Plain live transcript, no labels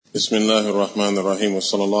بسم الله الرحمن الرحيم،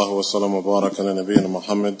 وصلى الله وسلم وبارك على نبينا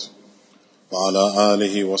محمد وعلى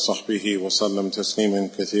آله وصحبه وسلم تسليما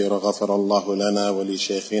كثيرا. غفر الله لنا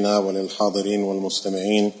ولشيخنا وللحاضرين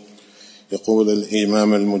والمستمعين. يقول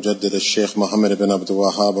الإمام المجدد الشيخ محمد بن عبد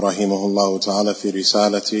الوهاب رحمه الله تعالى في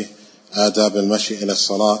رسالته آداب المشي إلى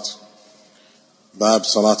الصلاة: باب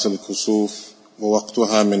صلاة الكسوف،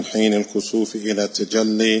 ووقتها من حين الكسوف إلى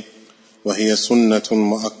التجلي، وهي سنة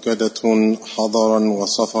مؤكدة حضرا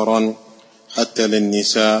وسفرا حتى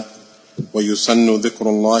للنساء، ويسن ذكر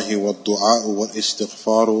الله والدعاء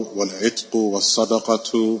والاستغفار والعتق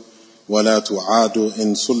والصدقة، ولا تعاد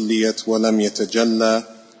إن صليت ولم يتجلى،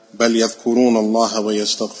 بل يذكرون الله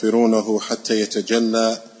ويستغفرونه حتى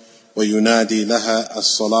يتجلى، وينادي لها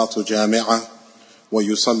الصلاة جامعة،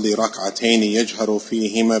 ويصلي ركعتين يجهر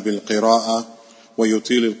فيهما بالقراءة،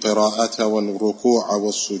 ويطيل القراءة والركوع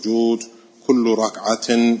والسجود، كل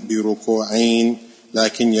ركعة بركوعين،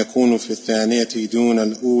 لكن يكون في الثانية دون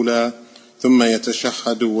الأولى، ثم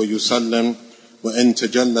يتشهد ويسلم، وإن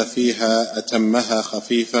تجلى فيها أتمها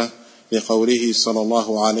خفيفة، لقوله صلى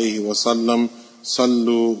الله عليه وسلم: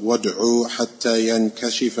 صلوا وادعوا حتى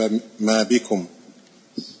ينكشف ما بكم.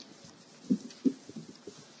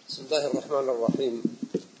 بسم الله الرحمن الرحيم.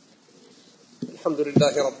 الحمد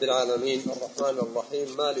لله رب العالمين، الرحمن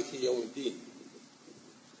الرحيم، مالك يوم الدين،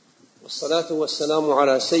 والصلاة والسلام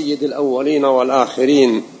على سيد الأولين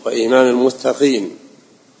والآخرين وإمام المتقين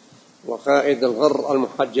وقائد الغر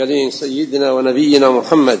المحجلين سيدنا ونبينا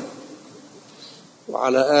محمد،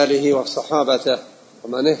 وعلى آله وصحابته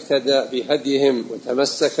ومن اهتدى بهديهم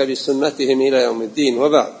وتمسك بسنتهم إلى يوم الدين.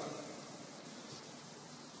 وبعد،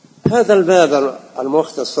 هذا الباب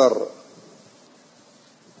المختصر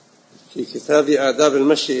في كتاب آداب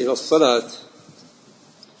المشي إلى الصلاة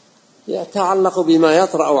يتعلق بما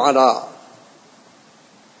يطرأ على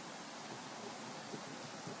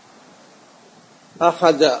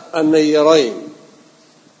أحد النيرين،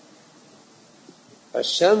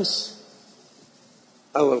 الشمس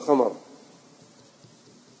أو القمر.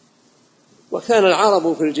 وكان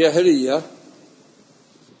العرب في الجاهلية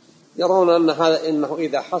يرون إنه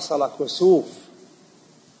إذا حصل كسوف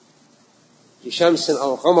لشمس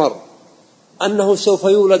أو قمر أنه سوف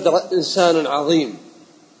يولد إنسان عظيم،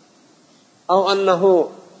 أو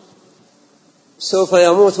أنه سوف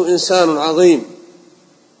يموت إنسان عظيم،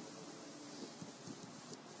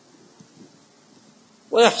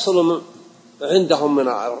 ويحصل عندهم من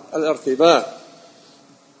الارتباك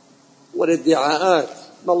والادعاءات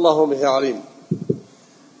ما الله به عليم.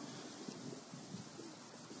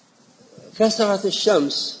 كسفت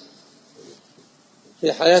الشمس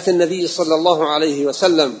في حياة النبي صلى الله عليه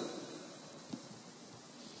وسلم،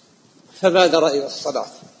 فبادر إلى الصلاة،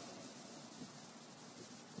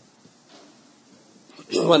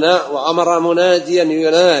 وأمر مناديا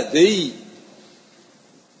ينادي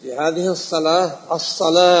بهذه الصلاة: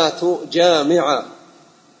 الصلاة جامعة،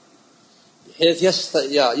 بحيث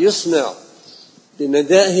يسمع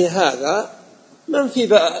بندائه هذا من في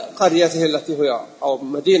قريته التي هو أو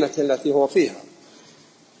مدينة التي هو فيها.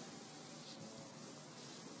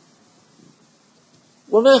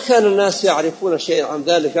 وما كان الناس يعرفون شيئا عن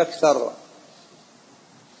ذلك أكثر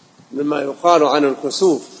مما يقال عن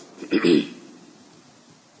الكسوف.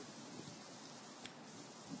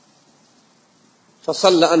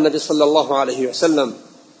 فصلى النبي صلى الله عليه وسلم،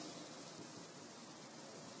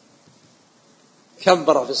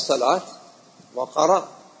 كبر في الصلاة وقرأ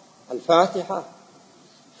الفاتحة،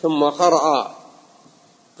 ثم قرأ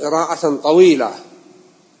قراءة طويلة،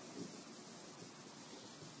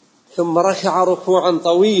 ثم ركع ركوعا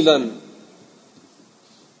طويلا.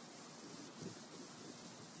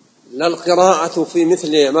 لا القراءة في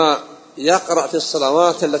مثل ما يقرأ في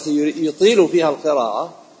الصلوات التي يطيل فيها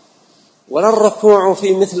القراءة، ولا الركوع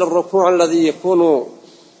في مثل الركوع الذي يكون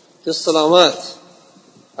في الصلوات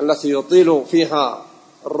التي يطيل فيها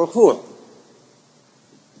الركوع،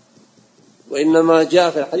 وإنما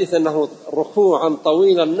جاء في الحديث أنه ركوعا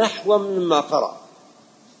طويلا نحو مما قرأ.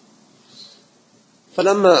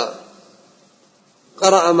 فلما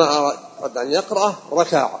قرأ ما أراد أن يقرأ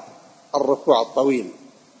ركع الركوع الطويل،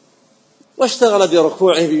 واشتغل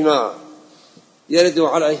بركوعه بما يرد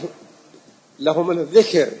عليه له من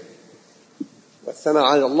الذكر والثناء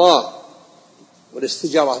على الله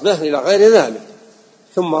والاستجارة به إلى غير ذلك،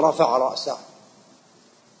 ثم رفع رأسه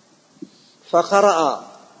فقرأ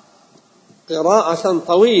قراءة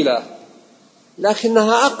طويلة،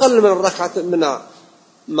 لكنها أقل من الركعة من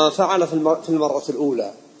ما فعل في المرة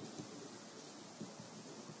الأولى.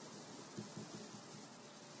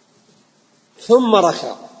 ثم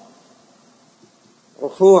ركع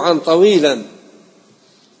ركوعا طويلا.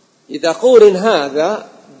 إذا قورن هذا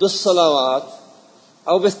بالصلوات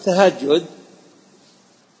أو بالتهجد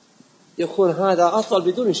يكون هذا أطول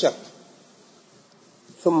بدون شك،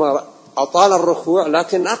 ثم أطال الركوع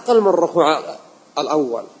لكن أقل من الركوع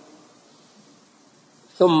الأول،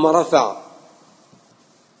 ثم رفع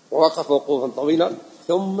ووقف وقوفا طويلا،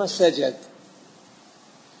 ثم سجد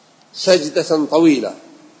سجدة طويلة،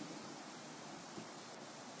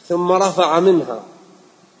 ثم رفع منها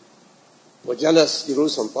وجلس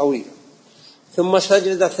جلوسا طويلا، ثم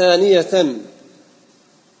سجد ثانية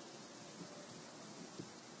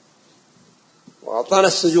وأطال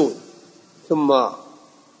السجود، ثم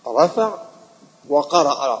رفع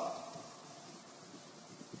وقرأ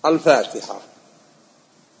الفاتحة،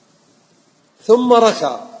 ثم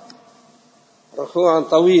ركع ركوعا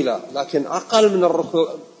طويلا لكن أقل من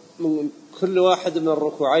الركوع من كل واحد من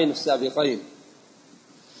الركوعين السابقين.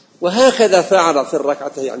 وهكذا فعل في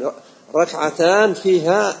الركعتين، يعني ركعتان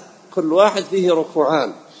فيها كل واحد فيه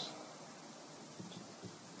ركوعان.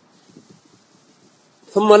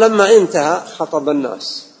 ثم لما انتهى خطب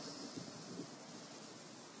الناس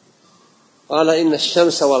قال: إن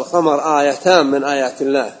الشمس والقمر آيتان من آيات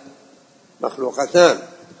الله مخلوقتان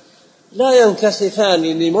لا ينكسفان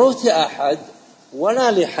لموت أحد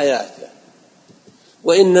ولا لحياته،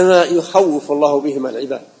 وإنما يخوف الله بهما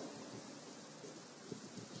العباد.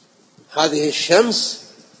 هذه الشمس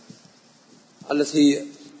التي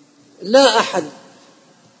لا أحد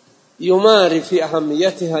يماري في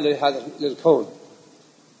أهميتها لهذا للكون،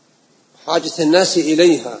 حاجة الناس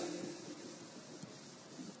إليها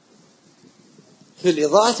في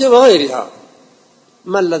الإضاءة وغيرها،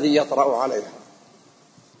 ما الذي يطرأ عليها؟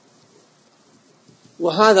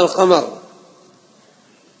 وهذا القمر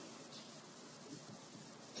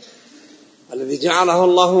الذي جعله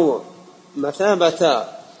الله مثابة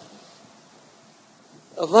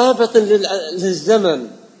ضابط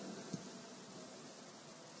للزمن،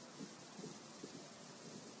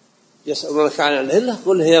 يسألونك عن الهلة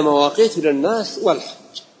قل هي مواقيت للناس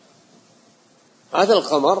والحج. هذا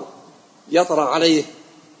القمر يطرأ عليه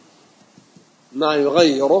ما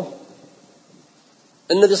يغيره.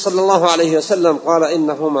 النبي صلى الله عليه وسلم قال: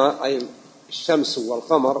 إنهما أي الشمس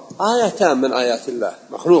والقمر آيتان من آيات الله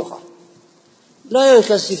مخلوقة لا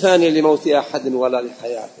ينكسفان لموت أحد ولا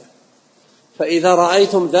لحياته، فإذا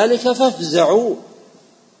رأيتم ذلك فافزعوا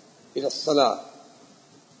إلى الصلاة.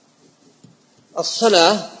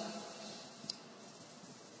 الصلاة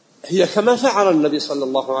هي كما فعل النبي صلى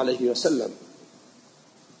الله عليه وسلم.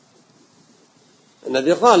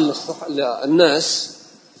 النبي قال للناس: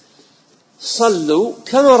 صلوا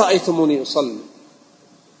كما رأيتموني أصلي.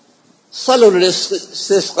 صلوا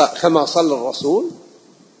للاستسقاء كما صلى الرسول،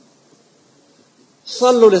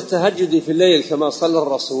 صلوا للتهجد في الليل كما صلى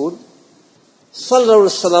الرسول، صلوا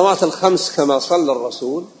للصلوات الخمس كما صلى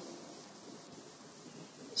الرسول،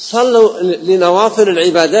 صلوا لنوافل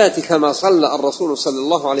العبادات كما صلى الرسول صلى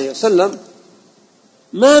الله عليه وسلم.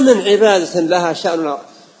 ما من عبادة لها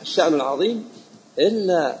الشأن العظيم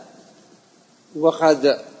إلا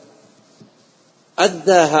وقد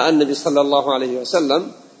أداها النبي صلى الله عليه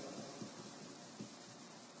وسلم،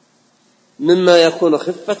 مما يكون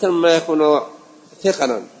خفة مما يكون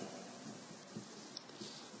ثقلا.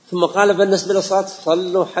 ثم قال: بالنسبة للصلاة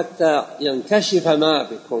صلوا حتى ينكشف ما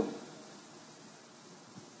بكم.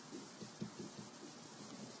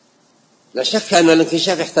 لا شك أن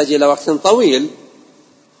الانكشاف يحتاج إلى وقت طويل،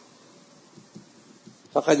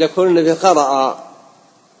 فقد يكون النبي قرأ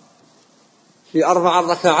في 4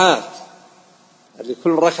 ركعات، لكل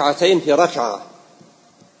ركعتين في ركعة،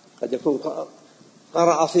 قد يكون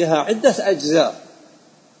قرأ فيها عدة أجزاء.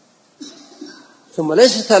 ثم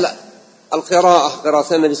ليست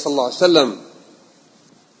قراءة النبي صلى الله عليه وسلم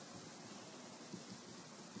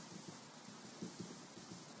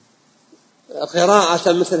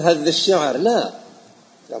قراءة مثل هذا الشعر، لا،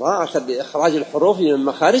 قراءة بإخراج الحروف من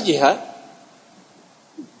مخارجها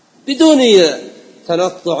بدون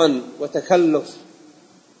تنطع وتكلف.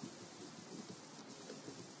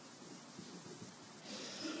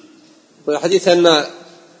 والحديث أن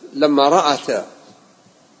لما رأت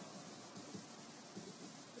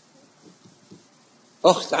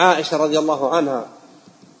أخت عائشة رضي الله عنها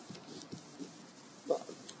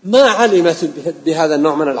ما علمت بهذا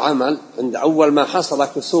النوع من العمل عند أول ما حصل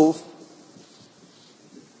كسوف،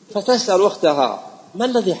 فتسأل أختها: ما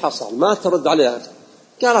الذي حصل؟ ما ترد عليها.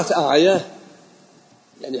 قالت: آية،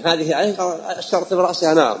 يعني هذه آية. أشرت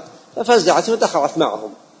برأسها: نعم. ففزعت ودخلت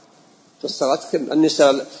معهم في الصلاة.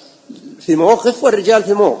 النساء في موقف والرجال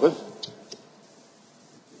في موقف،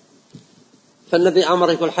 فالنبي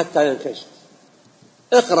أمر يقول: حتى ينكشف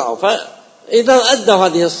اقرأوا. فإذا أدوا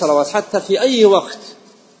هذه الصلوات حتى في أي وقت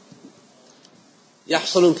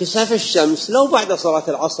يحصل انكساف الشمس لو بعد صلاة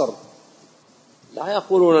العصر. لا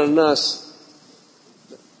يقولون الناس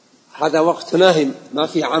هذا وقت ناهي ما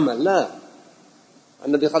في عمل، لا،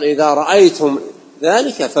 النبي قال إذا رأيتم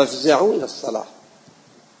ذلك فافزعوا إلى الصلاة.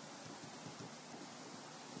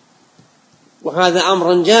 وهذا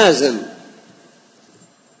أمر جازم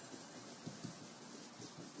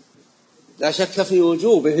لا شك في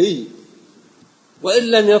وجوبه، وإن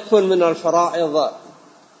لم يكن من الفرائض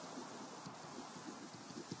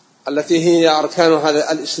التي هي أركان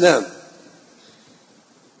هذا الإسلام.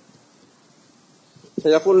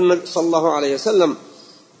 فيقول النبي صلى الله عليه وسلم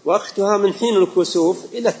وقتها من حين الكسوف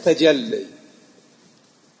إلى التجلي.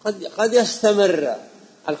 قد يستمر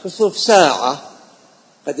الكسوف ساعة،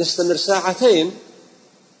 قد يستمر ساعتين،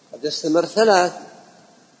 قد يستمر 3،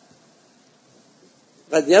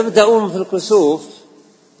 قد يبدأون في الكسوف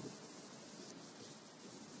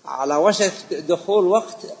على وشك دخول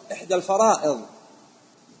وقت إحدى الفرائض.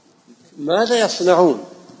 ماذا يصنعون؟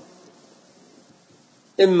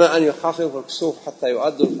 إما أن يخففوا الكسوف حتى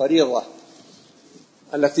يؤدوا الفريضة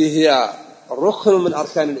التي هي ركن من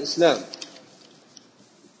أركان الإسلام،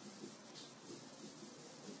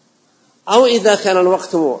 أو إذا كان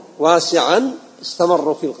الوقت واسعا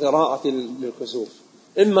استمروا في القراءة للكسوف.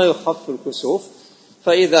 إما يخفف الكسوف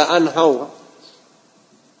فإذا أنهوا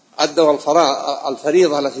أدوا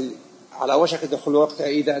الفريضة التي على وشك دخول وقتها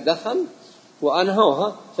إذا دخل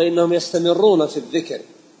وأنهوها فإنهم يستمرون في الذكر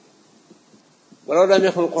ولو لم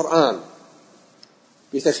يكن القرآن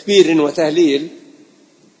بتكبير وتهليل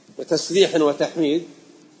وتسبيح وتحميد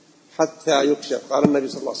حتى يكشف. قال النبي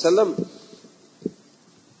صلى الله عليه وسلم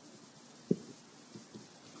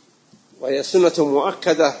وهي سنة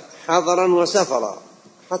مؤكدة حضرا وسفرا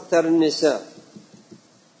حتى للنساء،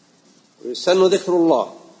 ويسن ذكر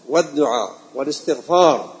الله والدعاء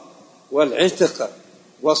والاستغفار والعتق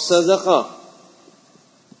والصدقة،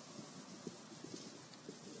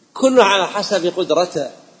 كل على حسب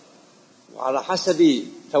قدرته وعلى حسب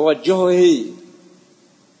توجهه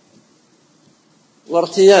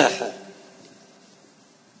وارتياحه.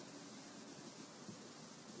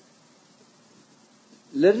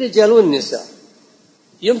 للرجال والنساء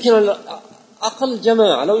يمكن أقل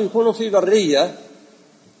جماعة لو يكونوا في برية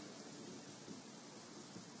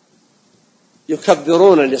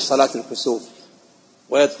يكبرون لصلاة الكسوف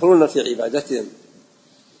ويدخلون في عبادتهم،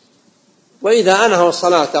 وإذا أنهوا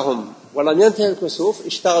صلاتهم ولم ينتهي الكسوف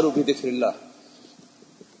اشتغلوا بذكر الله.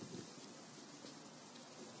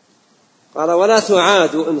 قال ولا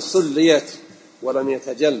تعاد إن صليت ولم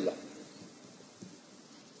يتجلى.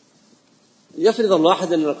 يفرض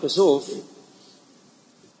الواحد أن الكسوف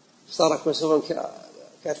صار كسوفا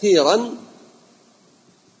كثيرا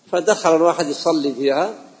فدخل الواحد يصلي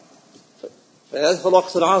فيها فيدخل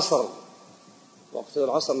وقت العصر، وقت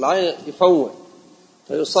العصر لا يفوت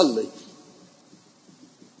فيصلي،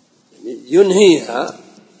 يعني ينهيها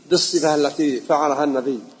بالصفة التي فعلها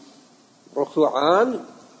النبي: ركوعان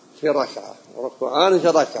في ركعة وركوعان في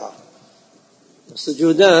ركعة،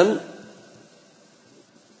 سجودان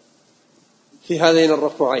في هذين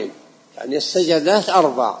الركوعين، يعني السجدات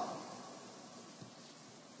 4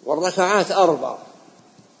 والركعات 4،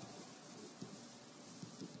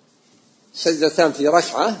 سجدتان في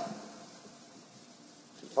ركعة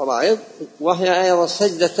في الفرائض، وهي أيضا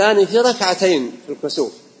سجدتان في ركعتين في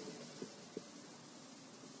الكسوف.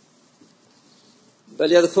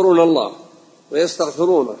 بل يذكرون الله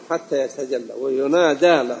ويستغفرون حتى يتجلى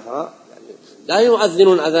وينادى لها، يعني لا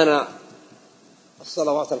يؤذنون أذان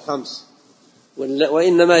الصلوات الخمس،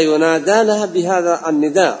 وإنما ينادى لها بهذا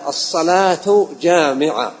النداء: الصلاة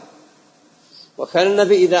جامعة. وكان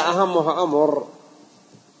النبي إذا أهمها أمر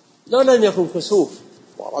لو لم يكن كسوف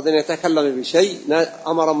وأراد أن يتكلم بشيء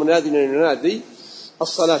أمر مناد أن ينادي: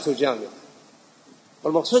 الصلاة جامعة.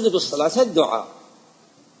 والمقصود بالصلاة الدعاء،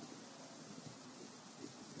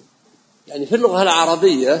 يعني في اللغة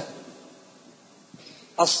العربية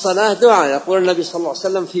الصلاة دعاء. يقول النبي صلى الله عليه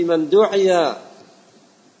وسلم في من دعي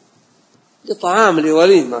لطعام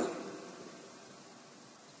لوليمة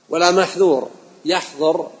ولا محذور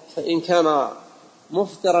يحضر، فإن كان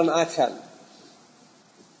مفطرا أكل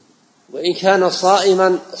وإن كان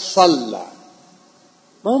صائما صلى.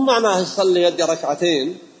 ما هو معناه يصلي يدي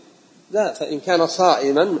ركعتين، لا، فإن كان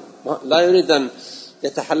صائما لا يريد أن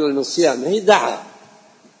يتحلل من صيامه دعا.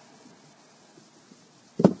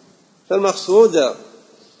 فالمقصود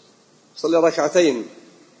صلي ركعتين،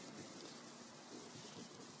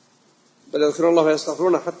 بل يذكرون الله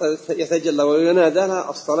ويستغفرون حتى يتجلى وينادى لها: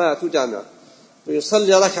 الصلاة جامعة.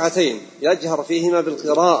 ويصلي ركعتين يجهر فيهما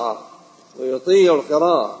بالقراءة ويطيل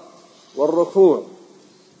القراءة والركوع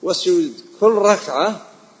والسجود، كل ركعة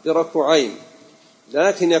بركوعين،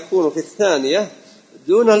 لكن يكون في الثانية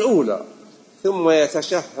دون الأولى، ثم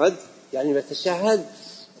يتشهد، يعني يتشهد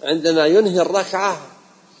عندما ينهي الركعة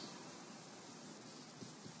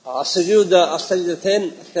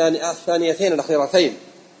السجدتين الثانيتين الأخيرتين،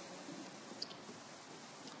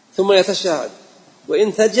 ثم يتشهد،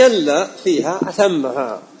 وإن تجلى فيها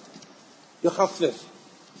أتمها يخفف،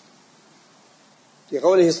 في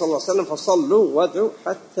قوله صلى الله عليه وسلم: فصلوا وادعوا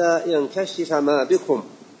حتى ينكشف ما بكم.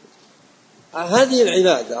 هذه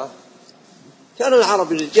العبادة كان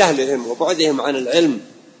العرب لجهلهم وبعدهم عن العلم،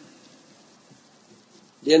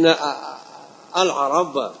 لأن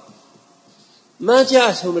العرب ما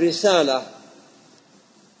جاءتهم رسالة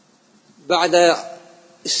بعد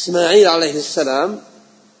إسماعيل عليه السلام،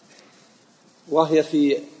 وهي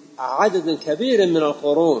في عدد كبير من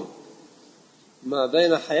القرون ما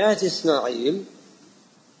بين حياة إسماعيل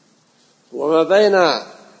وما بين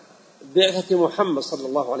بعثة محمد صلى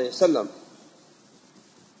الله عليه وسلم.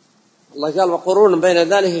 الله قال: وقرون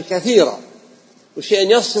بين ذلك كثيرة،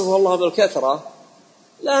 وشيء يصفه الله بالكثرة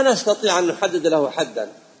لا نستطيع أن نحدد له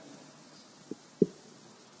حدا.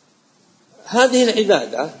 هذه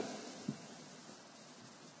العبادة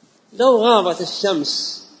لو غابت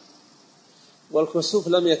الشمس والكسوف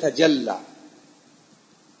لم يتجلى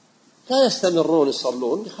لا يستمرون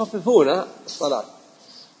يصلون، يخففون الصلاة.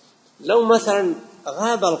 لو مثلا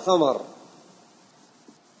غاب القمر،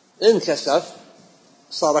 انكسف،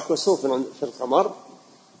 صار كسوف في القمر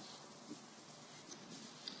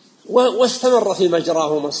واستمر في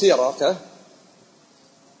مجراه مسيرته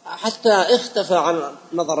حتى اختفى عن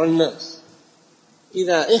نظر الناس،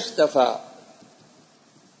 إذا اختفى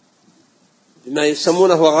بما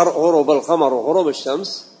يسمونه غروب القمر وغروب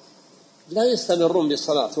الشمس لا يستمرون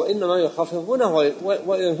بالصلاة، وإنما يخففونه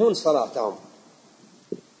وينهون صلاتهم.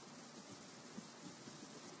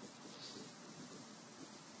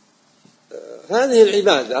 هذه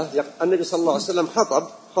العبادة النبي صلى الله عليه وسلم خطب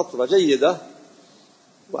خطبة جيدة،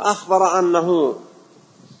 وأخبر أنه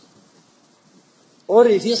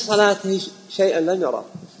أري في صلاته شيئا لم يرى،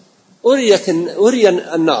 أري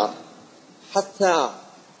النار حتى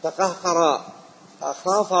تقهقر،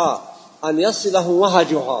 أخاف أن يصله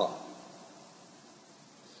وهجها،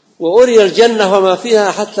 وأري الجنة وما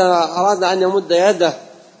فيها حتى أراد أن يمد يده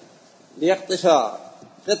ليقطف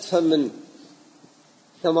قطفا من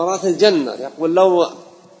ثمرات الجنة، يقول: لو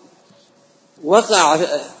وقع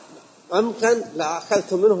أمكن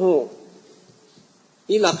لأكلت منه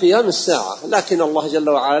إلى قيام الساعة، لكن الله جل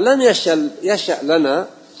وعلا لم يشأ لنا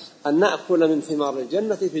أن نأكل من ثمار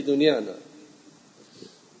الجنة في دنيانا.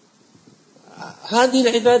 هذه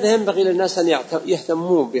العبادة ينبغي للناس أن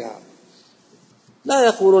يهتموا بها، لا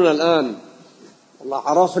يقولون الآن: الله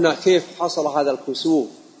عرفنا كيف حصل هذا الكسوف،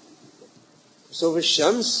 كسوف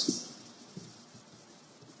الشمس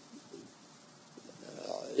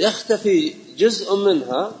يختفي جزء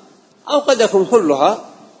منها أو قد يكون كلها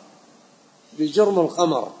بجرم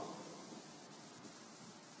القمر،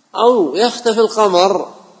 أو يختفي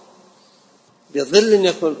القمر بظل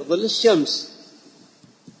يكون ظل الشمس.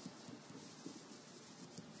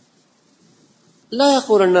 لا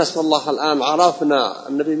يقول الناس: والله الآن عرفنا،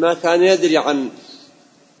 النبي ما كان يدري عن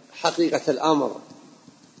حقيقة الأمر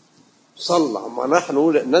صلى، ما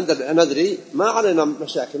نحن ندري ما علينا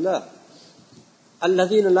مشاكل. لا،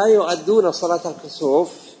 الذين لا يؤدون صلاة الكسوف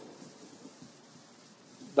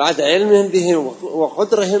بعد علمهم به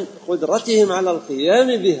وقدرتهم على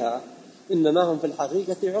القيام بها إنما هم في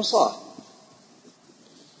الحقيقة عصاة.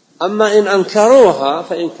 أما إن أنكروها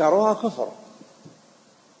فإنكروها كفر.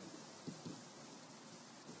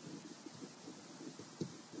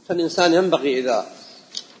 فالإنسان ينبغي إذا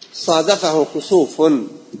صادفه كسوف، إن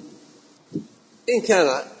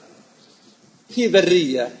كان في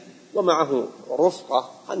برية ومعه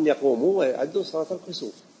رفقة، أن يقوموا ويعدوا صلاة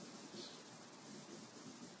الكسوف،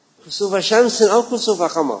 كسوف شمس أو كسوف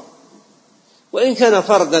قمر. وإن كان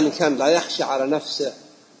فردا كان لا يخشى على نفسه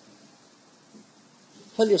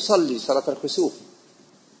فليصلي صلاة الكسوف،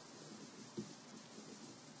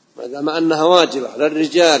 ما دام أنها واجبة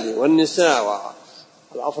للرجال والنساء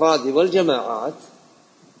والأفراد والجماعات.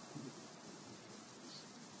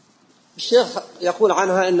 الشيخ يقول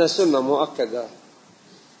عنها إنها سنة مؤكدة،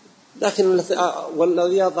 لكن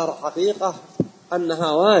والذي يظهر حقيقة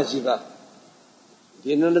أنها واجبة،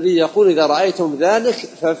 لأن النبي يقول: إذا رأيتم ذلك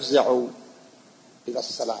فافزعوا إلى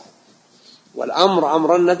الصلاة. والأمر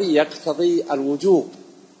أمر النبي يقتضي الوجوب.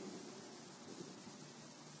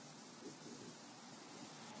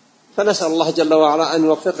 فنسأل الله جل وعلا أن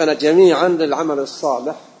يوفقنا جميعا للعمل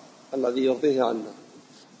الصالح الذي يرضيه عنا،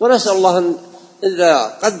 ونسأل الله أن إذا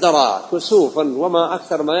قدر كسوفا، وما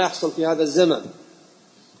أكثر ما يحصل في هذا الزمن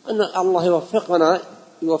أن الله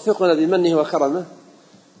يوفقنا بمنه وكرمه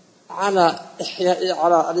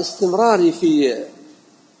على الاستمرار في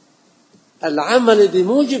العمل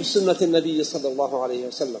بموجب سنة النبي صلى الله عليه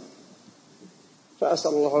وسلم.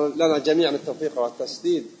 فأسأل الله لنا جميعا التوفيق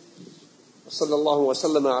والتسديد، وصلى الله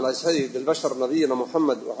وسلم على سيد البشر نبينا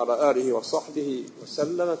محمد وعلى آله وصحبه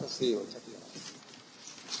وسلم تسليما كثيرا.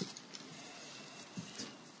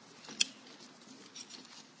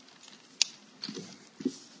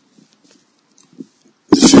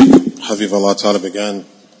 Habib Allah Ta'ala began,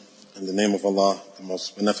 in the name of Allah, the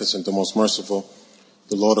most beneficent, the most merciful,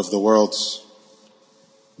 the Lord of the worlds,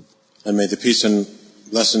 and may the peace and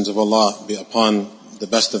blessings of Allah be upon the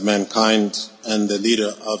best of mankind and the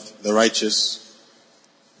leader of the righteous,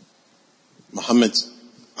 Muhammad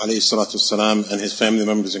alayhi salatu wasalam, and his family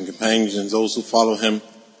members and companions and those who follow him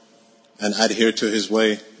and adhere to his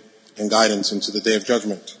way and guidance into the day of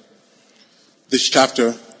judgment. This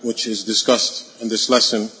chapter, which is discussed in this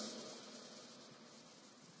lesson,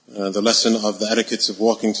 the lesson of the etiquettes of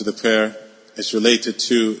walking to the prayer, is related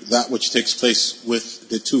to that which takes place with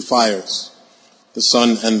the two fires, the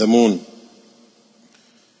sun and the moon.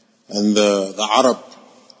 And the Arab,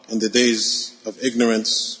 in the days of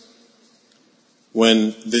ignorance,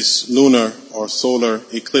 when this lunar or solar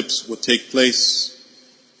eclipse would take place,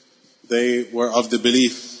 they were of the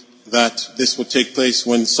belief that this would take place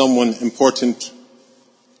when someone important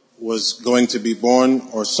was going to be born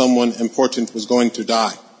or someone important was going to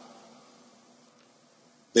die.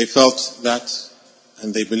 They felt that,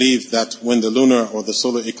 and they believed that when the lunar or the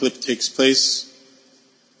solar eclipse takes place,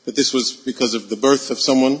 that this was because of the birth of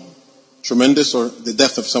someone tremendous or the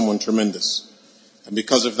death of someone tremendous. And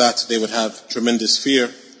because of that, they would have tremendous fear,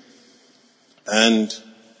 and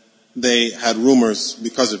they had rumors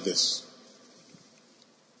because of this.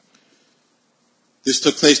 This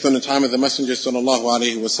took place during the time of the Messenger sallallahu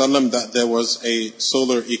alaihi wasallam, that there was a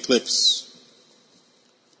solar eclipse.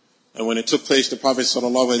 And when it took place, the Prophet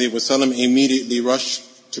sallallahu alaihi wasallam immediately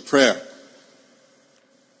rushed to prayer.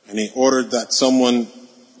 And he ordered that someone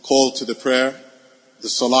call to the prayer, the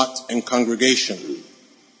salat in congregation,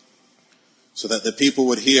 so that the people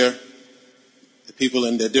would hear, the people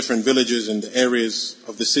in their different villages and the areas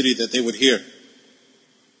of the city, that they would hear.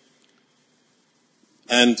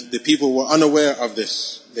 And the people were unaware of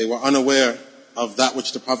this. They were unaware of that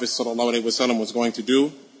which the Prophet ﷺ was going to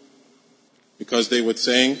do, because they were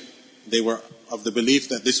saying, they were of the belief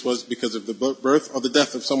that this was because of the birth or the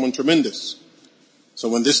death of someone tremendous. So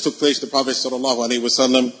when this took place, the Prophet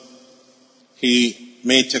ﷺ, he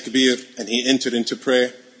made takbir and he entered into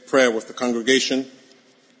prayer with the congregation,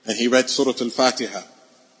 and he read Surah Al-Fatiha.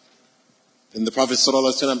 Then the Prophet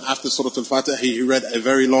ﷺ, after Surah Al-Fatiha, he read a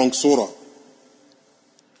very long surah.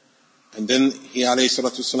 And then he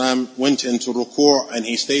ﷺ went into ruku' and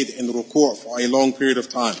he stayed in ruku' for a long period of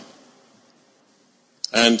time.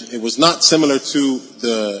 And it was not similar to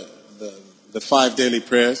the 5 daily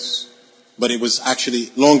prayers, but it was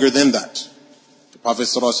actually longer than that. The Prophet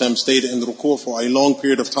ﷺ stayed in ruku' for a long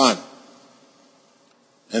period of time.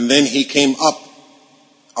 And then he came up,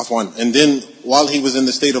 and then while he was in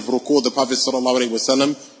the state of ruku', the Prophet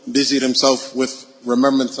ﷺ busied himself with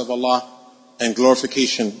remembrance of Allah and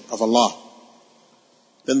glorification of Allah.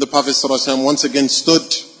 Then the Prophet ﷺ once again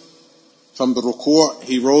stood from the ruku',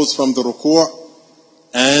 he rose from the ruku',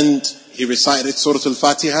 and he recited Surah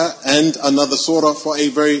Al-Fatiha and another surah for a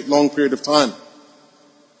very long period of time.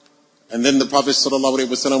 And then the Prophet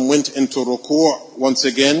ﷺ went into ruku' once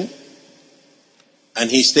again,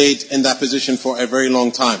 and he stayed in that position for a very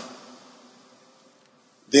long time.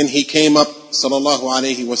 Then he came up sallallahu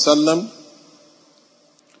alaihi wasallam,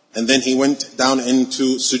 and then he went down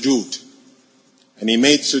into sujood. And he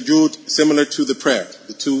made sujood similar to the prayer,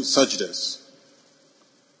 the 2 sajdas.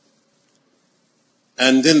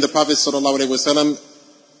 And then the Prophet ﷺ,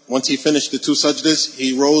 once he finished the 2 sajdas,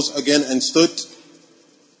 he rose again and stood,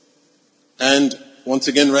 and once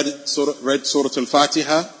again read Surah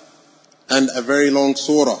Al-Fatiha and a very long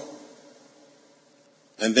surah.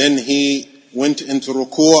 And then he went into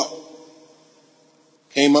ruku',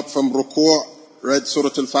 came up from ruku', read Surah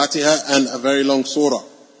Al-Fatiha and a very long surah.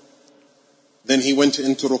 Then he went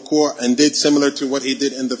into ruku' and did similar to what he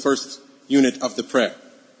did in the first unit of the prayer.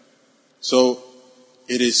 So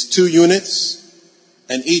it is 2 units,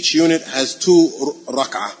 and each unit has 2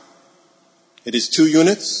 rak'ah. It is 2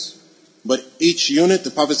 units, but each unit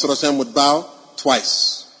the Prophet ﷺ would bow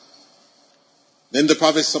twice. Then the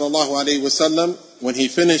Prophet ﷺ, when he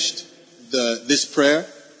finished this prayer,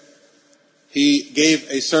 he gave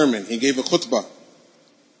a sermon, he gave a khutbah.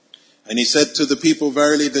 And he said to the people,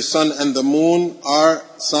 verily the sun and the moon are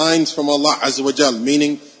signs from Allah Azza wa Jal,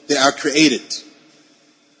 meaning they are created.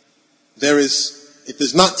 It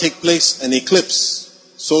does not take place an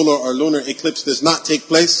eclipse, solar or lunar eclipse does not take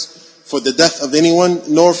place for the death of anyone,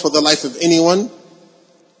 nor for the life of anyone,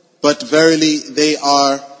 but verily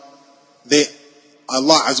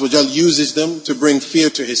Allah Azza wa Jal uses them to bring fear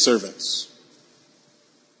to His servants.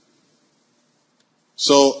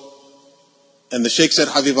 So, and the Shaykh said,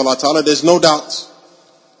 Habibullah Ta'ala, there's no doubt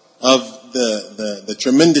of the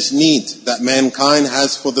tremendous need that mankind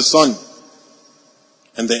has for the sun,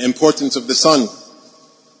 and the importance of the sun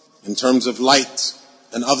in terms of light,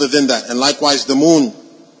 and other than that, and likewise the moon,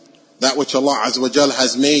 that which Allah Azza wa Jal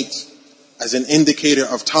has made as an indicator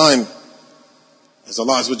of time. As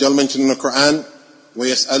Allah Azza wa Jal mentioned in the Quran,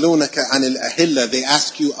 وَيَسْأَلُونَكَ عَنِ الْأَهِلَّةِ, they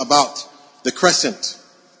ask you about the crescent.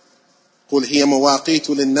 قُلْ هِيَ مَوَاقِيتُ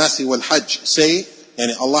لِلنَّاسِ وَالْحَجِّ, say,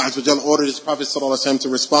 and Allah Azza wa Jal ordered His Prophet ﷺ to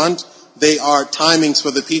respond, they are timings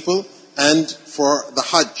for the people and for the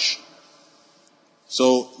Hajj.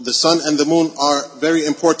 So the sun and the moon are very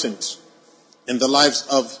important in the lives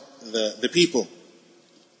of the people.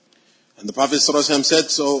 And the Prophet ﷺ said,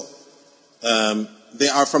 so they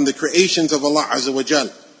are from the creations of Allah Azza wa Jal.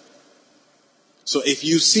 So if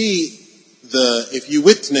you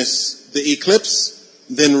witness the eclipse,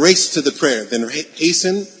 then race to the prayer, then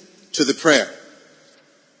hasten to the prayer.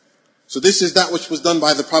 So this is that which was done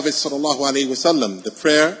by the Prophet ﷺ, the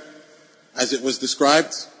prayer as it was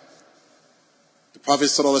described. The Prophet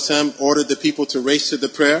ﷺ ordered the people to race to the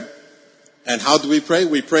prayer. And how do we pray?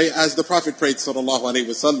 We pray as the Prophet prayed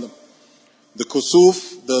ﷺ. The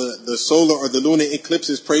kusuf, the solar or the lunar eclipse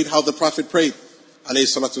is prayed how the Prophet prayed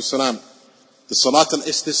ﷺ. The salat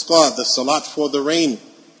al-istisqa, the salat for the rain,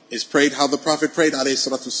 is prayed how the Prophet prayed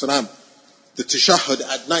ﷺ. The tashahhud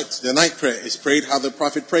at night, the night prayer, is prayed how the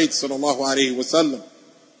Prophet prayed ﷺ.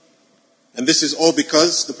 And this is all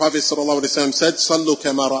because the Prophet ﷺ said, "Sallu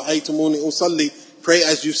kama ra'aytumuni usalli," pray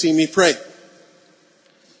as you see me pray.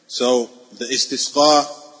 So the istisqa,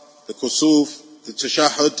 the kusuf, the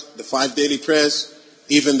tashahhud, the 5 daily prayers,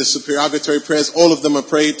 even the supererogatory prayers, all of them are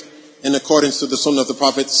prayed in accordance to the sunnah of the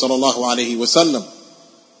Prophet ﷺ.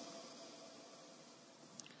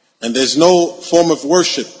 And there's no form of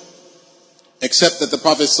worship except that the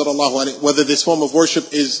Prophet ﷺ, whether this form of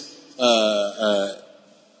worship is a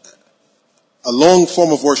long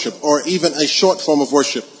form of worship or even a short form of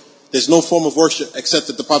worship, there's no form of worship except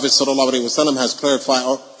that the Prophet ﷺ has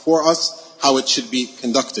clarified for us how it should be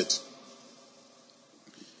conducted.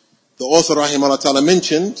 The author rahimahullah ta'ala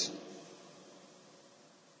mentioned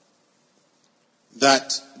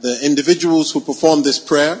that the individuals who perform this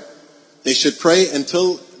prayer, they should pray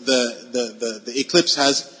until the eclipse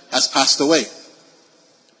has passed away.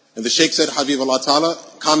 And the Shaykh said, Habibullah Ta'ala,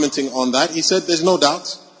 commenting on that, he said, there's no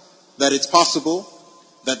doubt that it's possible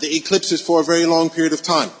that the eclipse is for a very long period of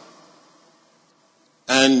time.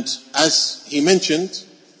 And as he mentioned,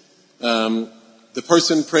 the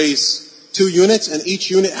person prays 2 units, and each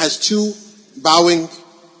unit has 2 bowing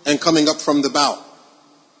and coming up from the bow.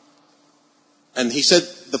 And he said,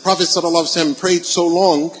 the Prophet ﷺ prayed so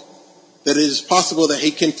long that it is possible that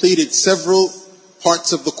he completed several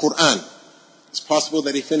parts of the Quran. It's possible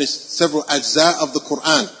that he finished several ajza of the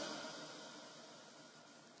Quran.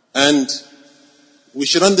 And we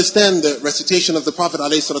should understand the recitation of the Prophet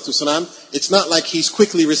ﷺ. It's not like he's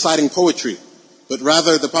quickly reciting poetry, but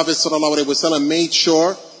rather the Prophet ﷺ made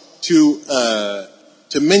sure to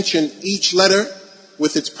mention each letter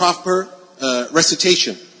with its proper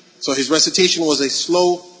recitation. So his recitation was a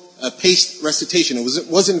slow paced recitation. It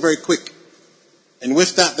wasn't very quick. And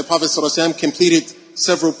with that, the Prophet ﷺ completed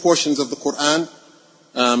several portions of the Quran.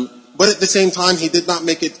 But at the same time, he did not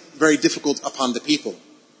make it very difficult upon the people.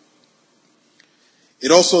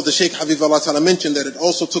 It also, the Shaykh Habibullah Ta'ala mentioned that it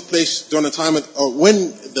also took place during the time of, or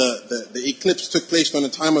when the eclipse took place during the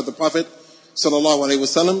time of the Prophet Sallallahu Alaihi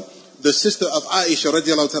Wasallam. The sister of Aisha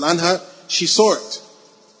radiallahu ta'ala anha, she saw it.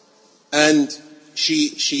 And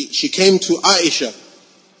she came to Aisha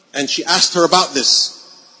and she asked her about this.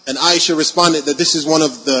 And Aisha responded that this is one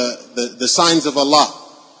of the signs of Allah.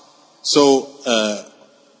 So,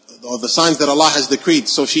 or the signs that Allah has decreed.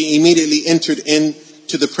 So she immediately entered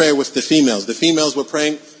into the prayer with the females. The females were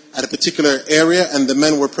praying at a particular area and the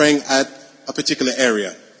men were praying at a particular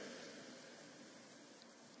area.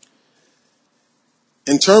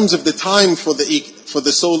 In terms of the time for the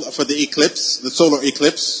eclipse, the solar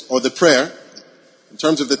eclipse, or the prayer, in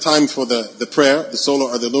terms of the time for the prayer, the solar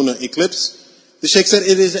or the lunar eclipse, the Shaykh said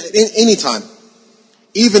it is at any time,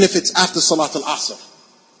 even if it's after Salat al-Asr.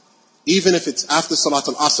 Even if it's after Salat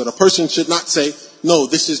al-Asr. A person should not say, no,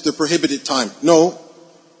 this is the prohibited time. No,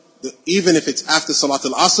 even if it's after Salat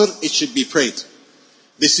al-Asr, it should be prayed.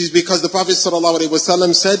 This is because the Prophet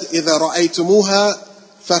ﷺ said, إِذَا رَأَيْتُمُوهَا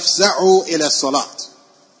فَافْزَعُوا إِلَى الصَّلَاةِ.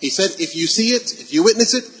 He said, if you see it, if you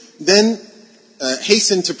witness it, then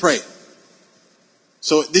hasten to pray.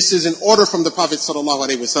 So this is an order from the Prophet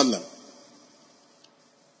ﷺ.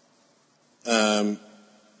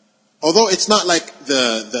 Although it's not like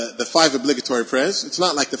the 5 obligatory prayers, it's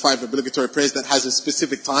not like the 5 obligatory prayers that has a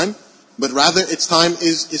specific time, but rather its time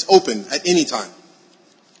is open at any time.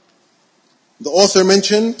 The author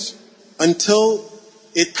mentioned until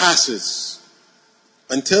it passes.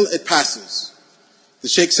 Until it passes. The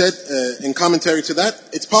Shaykh said in commentary to that,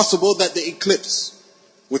 it's possible that the eclipse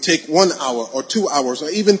would take 1 hour or 2 hours or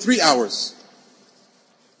even 3 hours.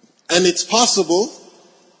 And it's possible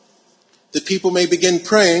that people may begin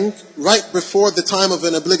praying right before the time of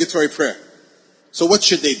an obligatory prayer. So what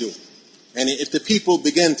should they do? And if the people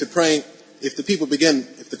begin to pray, if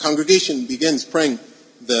the congregation begins praying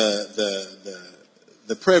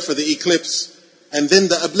the prayer for the eclipse, and then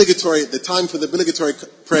the time for the obligatory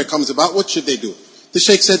prayer comes about, what should they do? The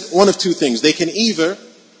Shaykh said one of two things. They can either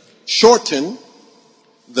shorten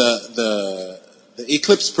the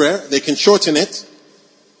eclipse prayer, they can shorten it,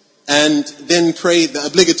 and then pray the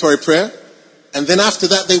obligatory prayer, and then after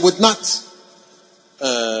that they would not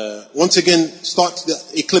once again start the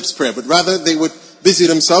eclipse prayer, but rather they would busy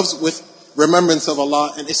themselves with remembrance of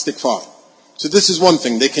Allah and istighfar. So this is one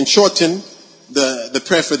thing. They can shorten the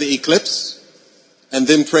prayer for the eclipse and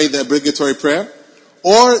then pray the obligatory prayer.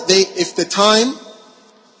 Or if the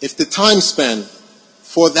time span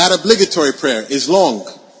for that obligatory prayer is long,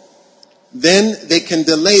 then they can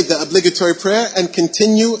delay the obligatory prayer and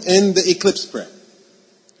continue in the eclipse prayer.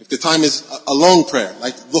 If the time is a long prayer,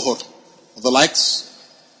 like dhuhr, or the likes,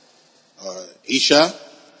 or Isha,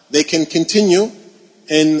 they can continue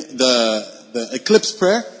in the eclipse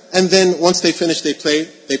prayer, and then once they finish, they pray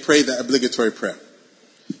the obligatory prayer.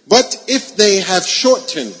 But if they have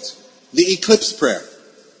shortened the eclipse prayer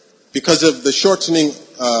because of the shortening,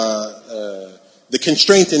 the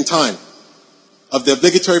constraint in time of the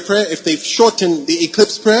obligatory prayer, if they've shortened the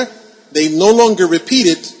eclipse prayer, they no longer repeat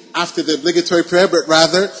it after the obligatory prayer, but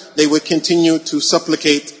rather they would continue to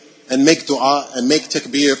supplicate and make dua and make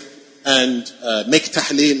takbir and make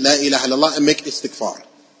tahleel, la ilaha illallah, and make istighfar.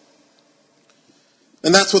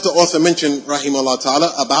 And that's what the author mentioned, rahimahullah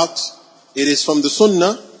ta'ala, about it is from the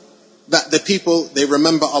sunnah that the people, they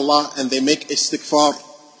remember Allah and they make istighfar.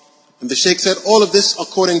 And the Shaykh said, all of this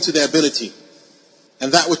according to their ability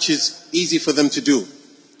and that which is easy for them to do.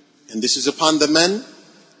 And this is upon the men,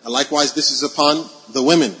 and likewise this is upon the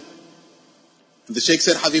women. And the Shaykh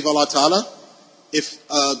said, Habibullah ta'ala, if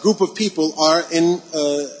a group of people are in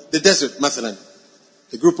the desert, mathalan,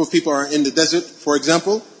 a group of people are in the desert, for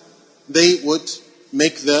example, they would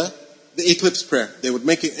make the eclipse prayer. They would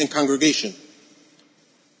make it in congregation.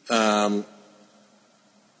 And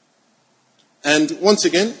once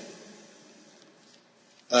again,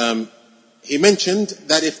 he mentioned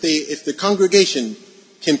that if the congregation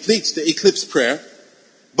completes the eclipse prayer,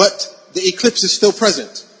 but the eclipse is still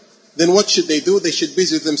present, then what should they do? They should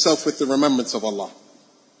busy themselves with the remembrance of Allah.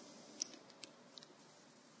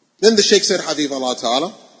 Then the Shaykh said, Habibullah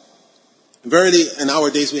ta'ala, verily in our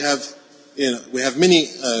days we have many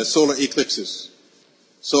solar eclipses.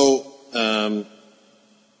 So,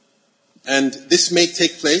 and this may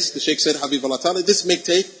take place, the Shaykh said, Habibullah ta'ala, this may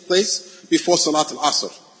take place before Salat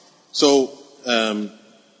al-Asr. So,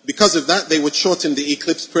 because of that, they would shorten the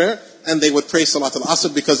eclipse prayer and they would pray Salat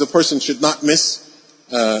al-Asr, because a person should not miss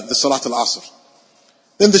the Salat al-Asr.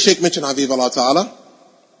 Then the Shaykh mentioned, Habibullah ta'ala,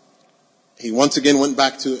 he once again went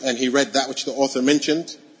back to, and he read that which the author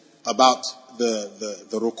mentioned about the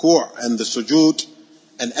ruku' and the sujood,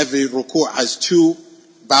 and every ruku' has 2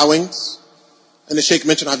 bowings. And the Shaykh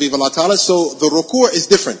mentioned, Habibullah ta'ala, so the ruku' is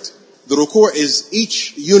different. The ruku' is,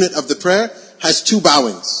 each unit of the prayer has 2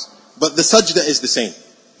 bowings. But the sajda is the same.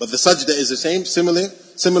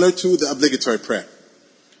 Similar to the obligatory prayer.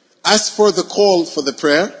 As for the call for the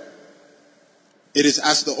prayer, it is,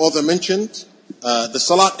 as the author mentioned, the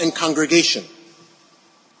salat in congregation.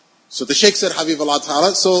 So the Shaykh said, Habibullah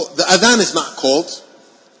ta'ala, so the adhan is not called.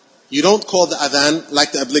 You don't call the adhan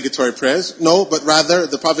like the obligatory prayers. No, but rather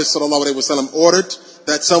the Prophet ﷺ ordered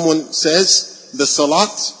that someone says the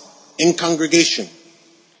salat in congregation.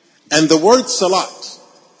 And the word salat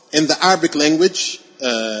in the Arabic language,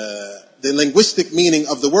 the linguistic meaning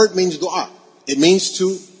of the word means dua. It means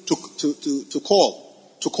to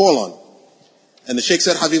call on. And the Shaykh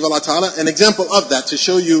said, Habibullah ta'ala, an example of that to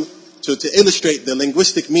show you, to illustrate the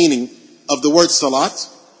linguistic meaning of the word salat,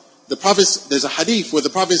 there's a hadith where the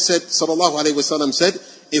Prophet said, sallallahu alaihi wasallam said,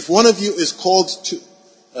 if one of you is called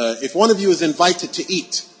if one of you is invited to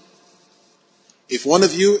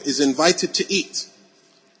eat,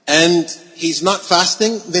 and he's not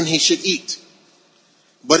fasting, then he should eat.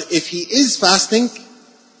 But if he is fasting,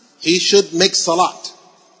 he should make salat.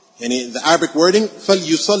 And the Arabic wording,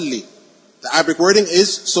 فَلْيُصَلِّ. The Arabic wording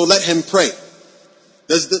is, so let him pray.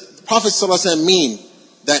 Does the Prophet ﷺ mean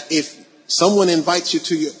that if someone invites you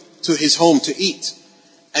to his home to eat,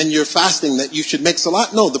 and you're fasting, that you should make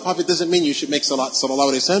salat? No, the Prophet doesn't mean you should make salat,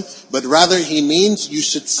 sallallahu alaihi wasallam, but rather he means you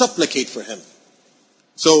should supplicate for him.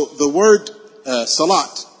 So the word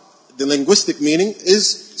salat, the linguistic meaning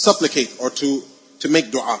is supplicate or to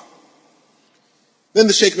make dua. Then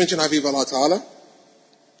the Shaykh mentioned, Hafizahullah Ta'ala,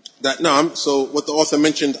 that so what the author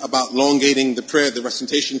mentioned about elongating the prayer, the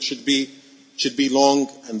recitation should be long,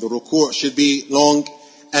 and the ruku' should be long,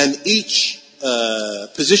 and each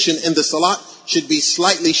position in the salat should be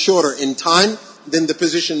slightly shorter in time than the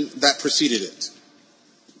position that preceded it.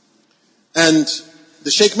 And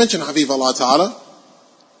the Shaykh mentioned, Hafizahullah Ta'ala,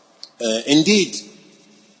 indeed,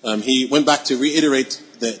 he went back to reiterate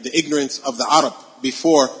the ignorance of the Arab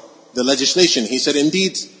before the legislation. He said,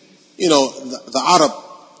 indeed, the Arab,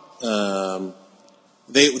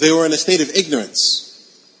 they were in a state of ignorance,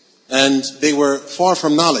 and they were far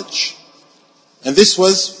from knowledge. And this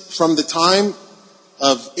was from the time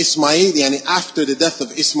of Ismail, after the death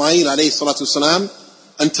of Ismail alayhi salatu salam,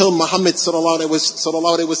 until Muhammad sallallahu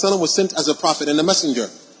alaihi wasallam was sent as a prophet and a messenger.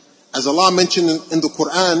 As Allah mentioned in the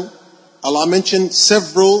Quran, Allah mentioned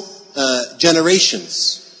several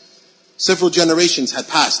generations. Several generations had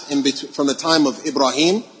passed from the time of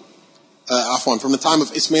Ibrahim, from the time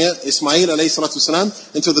of Ismail alayhi salatu salam,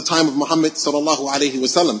 until the time of Muhammad sallallahu alaihi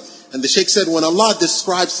wasallam. And the Shaykh said, when Allah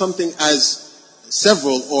describes something as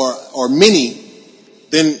several or many,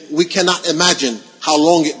 then we cannot imagine how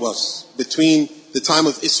long it was between the time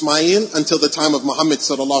of Ismail until the time of Muhammad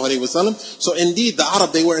sallallahu alaihi wasallam. So indeed, the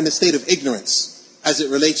Arab, they were in a state of ignorance as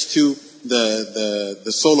it relates to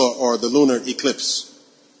the solar or the lunar eclipse.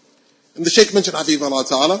 And the Shaykh mentioned, Hafizahullah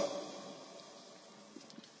Ta'ala,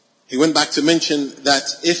 he went back to mention that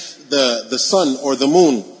if the sun or the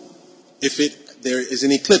moon, if there is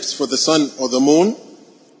an eclipse for the sun or the moon,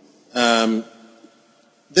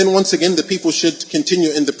 then once again the people should continue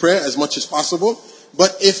in the prayer as much as possible.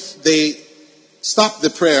 But if they stop the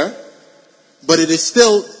prayer, but it is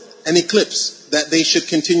still an eclipse, that they should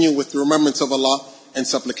continue with the remembrance of Allah and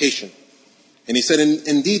supplication. And he said,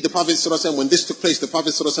 indeed, the Prophet ﷺ, when this took place, the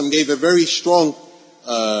Prophet ﷺ gave a very strong,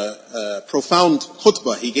 profound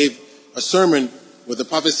khutbah. He gave a sermon with the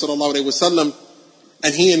Prophet ﷺ,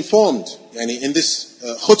 and he informed, in this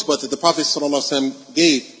khutbah that the Prophet ﷺ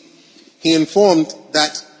gave, he informed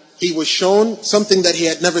that he was shown something that he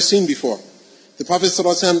had never seen before. The Prophet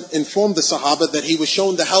ﷺ informed the Sahaba that he was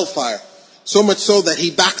shown the hellfire, so much so that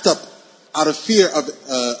he backed up out of fear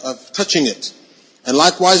of touching it. And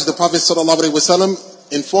likewise, the Prophet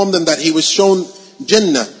ﷺ informed them that he was shown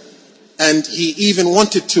Jannah, and he even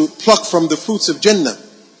wanted to pluck from the fruits of Jannah.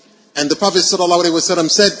 And the Prophet ﷺ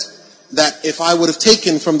said that if I would have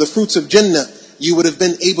taken from the fruits of Jannah, you would have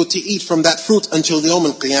been able to eat from that fruit until the Yawm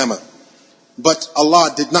al-Qiyamah. But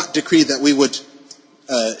Allah did not decree that we would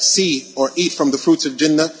see or eat from the fruits of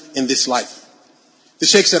Jannah in this life. The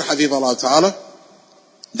Shaykh said, Hafizahullah Ta'ala,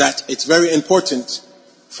 that it's very important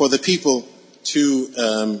for the people to,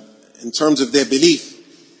 in terms of their belief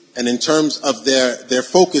and in terms of their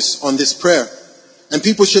focus on this prayer. And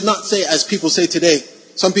people should not say, as people say today,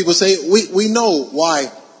 some people say, we know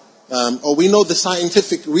why, or we know the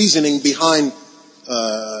scientific reasoning behind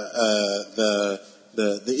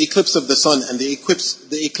the eclipse of the sun and the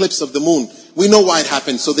eclipse of the moon. We know why it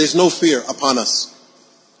happened, so there's no fear upon us.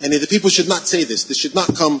 And the people should not say this. This should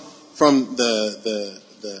not come from the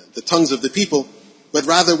tongues of the people, but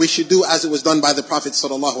rather we should do as it was done by the Prophet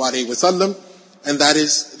sallallahu alaihi wasallam, and that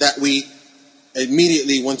is that we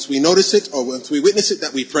immediately, once we notice it or once we witness it,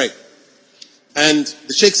 that we pray. And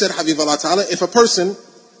the Shaykh said, Hafizahullah Ta'ala, if a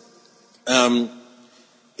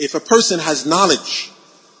person has knowledge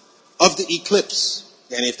of the eclipse,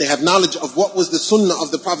 and if they have knowledge of what was the sunnah of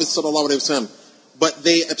the Prophet sallallahu alaihi wasallam, but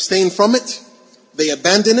they abstain from it, they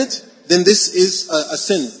abandon it, then this is a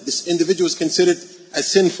sin. This individual is considered as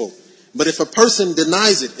sinful. But if a person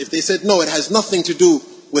denies it, if they said, no, it has nothing to do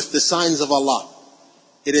with the signs of Allah,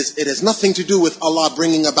 it has nothing to do with Allah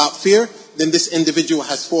bringing about fear, then this individual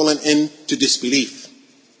has fallen into disbelief.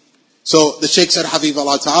 So the Shaykh said,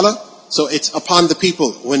 Hafizahullah Ta'ala, so it's upon the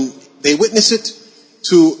people, when they witness it,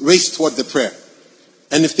 to race toward the prayer.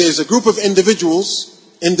 And if there's a group of individuals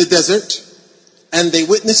in the desert, and they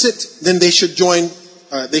witness it, then they should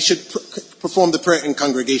perform the prayer in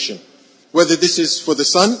congregation. whether this is for the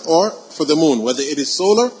sun or for the moon, whether it is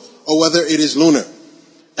solar or whether it is lunar.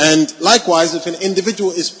 And likewise, if an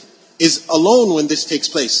individual is alone when this takes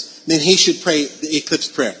place, then he should pray the eclipse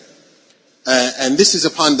prayer. And this is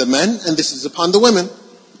upon the men and this is upon the women.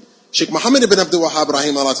 Sheikh Muhammad ibn Abdul Wahhab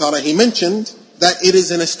rahimahullah ta'ala, he mentioned that it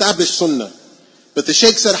is an established sunnah. But the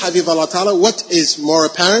Sheikh said, Habibullah ta'ala, what is more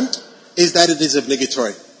apparent is that it is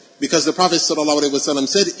obligatory. Because the Prophet sallallahu alaihi wasallam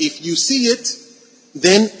said, if you see it,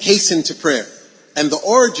 then hasten to prayer. And the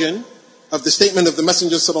origin of the statement of the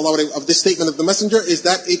Messenger sallallahu alaihi of this statement of the Messenger is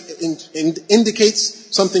that it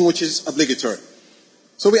indicates something which is obligatory.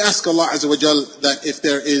 So we ask Allah Azza wa Jal that if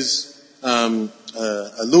there is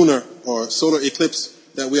a lunar or solar eclipse,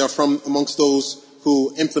 that we are from amongst those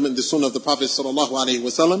who implement the sunnah of the Prophet sallallahu alaihi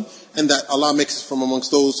wasallam, and that Allah makes us from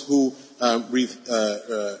amongst those who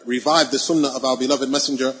revive the sunnah of our beloved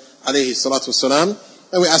Messenger alayhi salatu wasalam.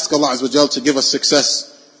 And we ask Allah Azza wa Jal to give us success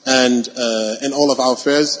and in all of our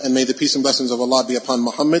affairs, and may the peace and blessings of Allah be upon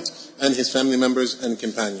Muhammad and his family members and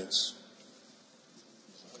companions.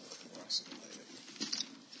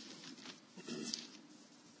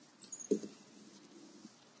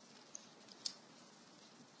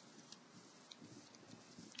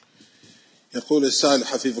 يقول السائل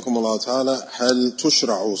حفظكم الله تعالى: هل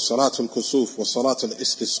تشرع صلاة الكسوف وصلاة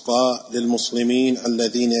الاستسقاء للمسلمين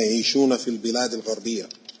الذين يعيشون في البلاد الغربية؟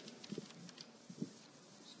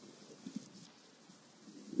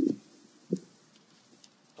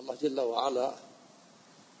 الله جل وعلا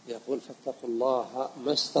يقول: فاتقوا الله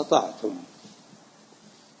ما استطعتم.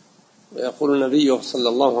 ويقول النبي صلى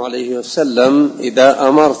الله عليه وسلم: إذا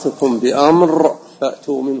أمرتكم بأمر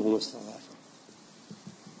فأتوا منه ما استطعتم.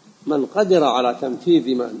 من قدر على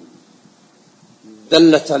تنفيذ ما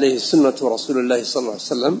دلت عليه سنة رسول الله صلى الله عليه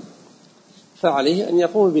وسلم فعليه أن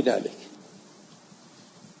يقوم بذلك.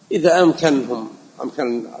 إذا أمكن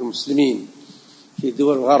المسلمين في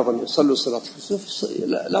دول الغرب أن يصلوا صلاة الكسوف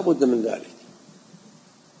لا بد من ذلك،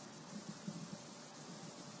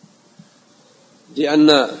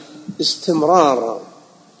 لأن استمرار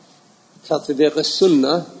تطبيق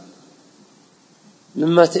السنة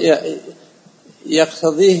مما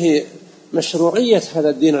يقتضيه مشروعية هذا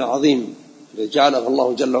الدين العظيم الذي جعله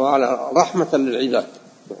الله جل وعلا رحمة للعباد.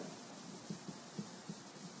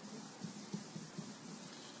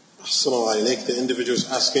 The individual is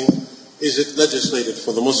asking, is it legislated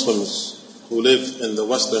for the Muslims who live in the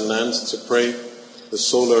Western lands to pray the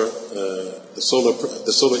solar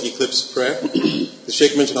eclipse prayer? The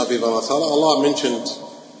Shaykh mentioned, Allah mentioned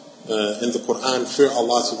in the Quran, fear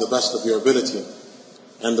Allah to the best of your ability.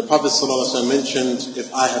 And the Prophet ﷺ mentioned,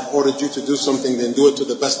 if I have ordered you to do something, then do it to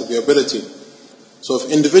the best of your ability. So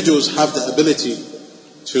if individuals have the ability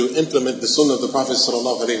to implement the sunnah of the Prophet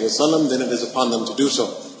ﷺ, then it is upon them to do so.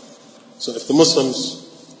 So if the Muslims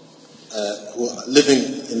who are living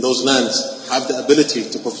in those lands have the ability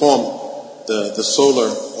to perform the solar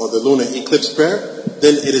or the lunar eclipse prayer,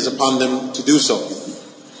 then it is upon them to do so.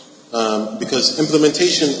 Because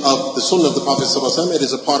implementation of the sunnah of the Prophet ﷺ, it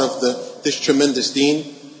is a part of this tremendous deen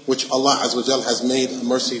which Allah Azza wa Jal has made a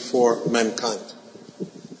mercy for mankind.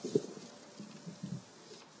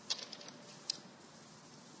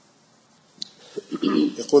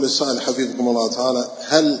 يقول السائل حفظكم الله تعالى: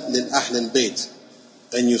 هل للأهل البيت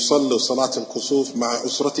أن يصلوا صلاة الكسوف مع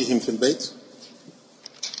أسرتهم في البيت؟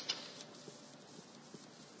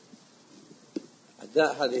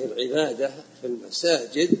 أداء هذه العبادة في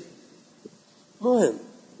المساجد مهم،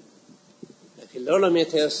 لكن لو لم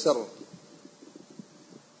يتيسر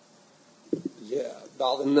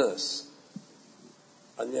لبعض الناس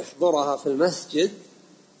أن يحضرها في المسجد،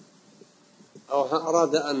 أو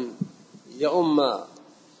أراد أن يؤم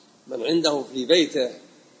من عنده في بيته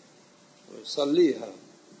ويصليها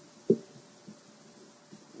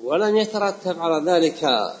ولن يترتب على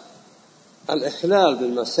ذلك الإخلال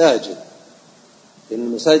بالمساجد، لأن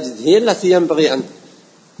المساجد هي التي ينبغي أن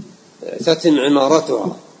تتم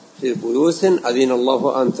عمارتها في بيوت أذن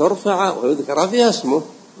الله أن ترفع ويذكر فيها اسمه.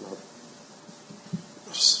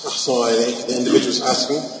 The individual is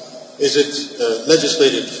asking, is it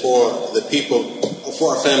legislated for the people,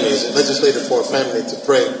 for a family, is it legislated for a family to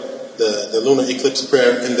pray the lunar eclipse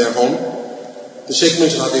prayer in their home? The Shaykh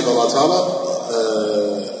mentioned, Habibullah Ta'ala,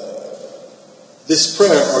 this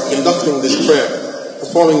prayer, or conducting this prayer,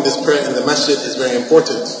 performing this prayer in the masjid is very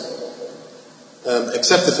important.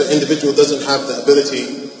 Except if an individual doesn't have the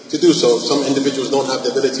ability to do so. Some individuals don't have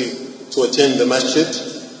the ability to attend the masjid,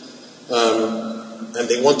 and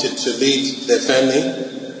they wanted to lead their family,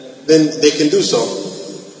 then they can do so,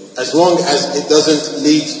 as long as it doesn't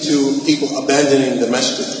lead to people abandoning the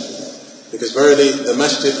masjid. Because verily the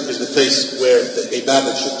masjid is the place where the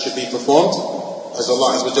ibadah should be performed, as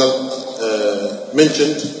Allah Azza wa Jal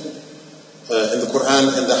mentioned in the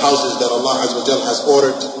Quran, in the houses that Allah Azza wa Jal has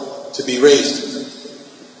ordered to be raised.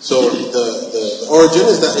 So the origin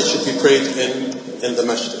is that it should be prayed in the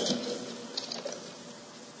masjid.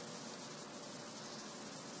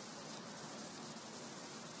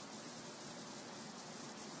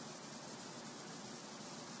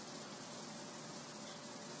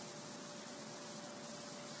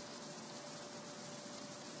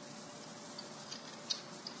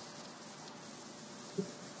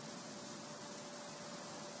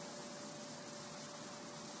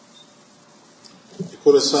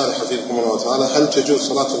 يقول السائل حفظكم الله تعالى: هل تجوز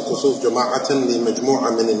صلاة الكسوف جماعة لمجموعة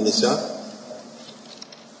من النساء؟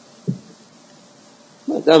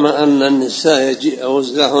 ما دام أن النساء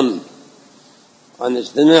يجوز لهن أن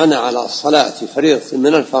يجتمعن على صلاة فريضة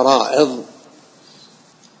من الفرائض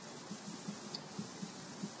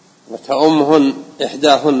وتؤمهن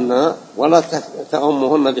إحداهن ولا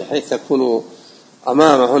تؤمهن بحيث تكون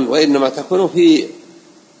أمامهن وإنما تكون في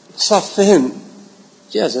صفهن،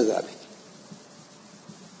 جاز ذلك.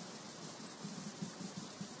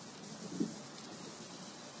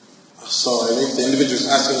 So the individual is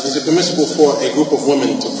asking, is it permissible for a group of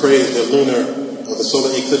women to pray the lunar or the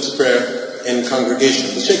solar eclipse prayer in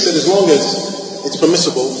congregation? The Sheikh said as long as it's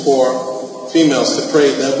permissible for females to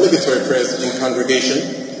pray the obligatory prayers in congregation,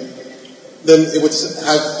 then it would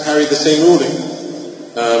carry the same ruling.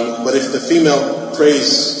 But if the females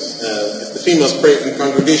pray in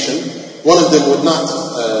congregation, one of them would not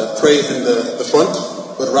pray in the front,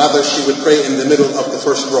 but rather she would pray in the middle of the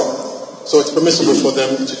first row. So it's permissible for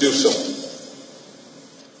them to do so.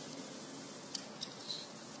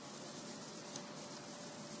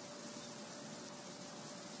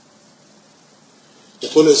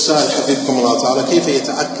 يقول السائل حفظكم الله تعالى: كيف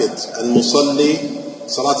يتأكد المصلي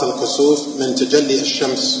صلاة الكسوف من تجلي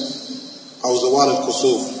الشمس أو زوال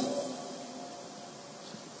الكسوف؟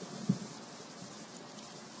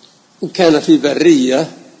 إن كان في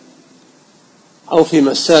برية أو في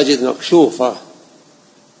مساجد مكشوفة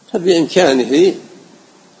فبإمكانه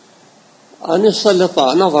أن يسلط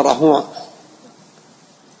نظره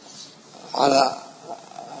على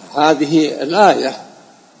هذه الآية،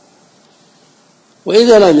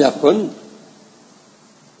 وإذا لم يكن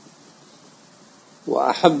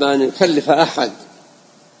وأحب أن يكلف أحد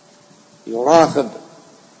يراقب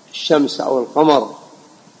الشمس أو القمر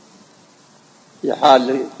في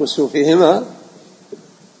حال كسوفهما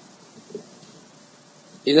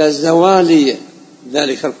إلى زوال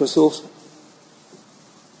ذلك الكسوف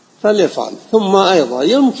فليفعل. ثم أيضا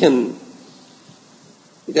يمكن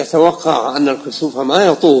إذا توقع أن الكسوف ما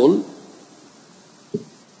يطول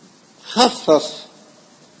خفف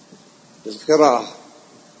القراءة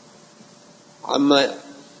عما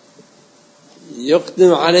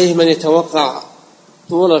يقدم عليه من يتوقع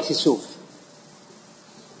طول الكسوف،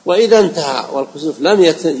 وإذا انتهى والكسوف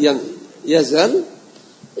لم يزل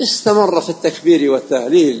استمر في التكبير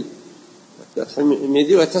والتهليل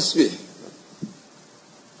والتحميد والتسبيح.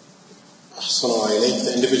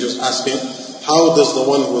 The individual is asking, how does the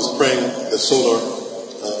one who is praying the solar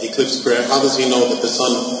eclipse prayer, how does he know that the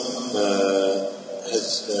sun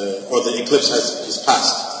or the eclipse has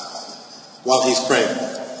passed while he's praying?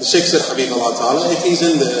 The Sheikh said, Habibullah Ta'ala, if he's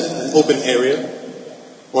in an open area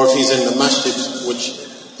or if he's in the masjid which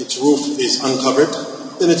its roof is uncovered,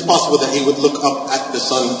 then it's possible that he would look up at the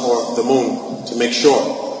sun or the moon to make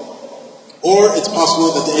sure. Or it's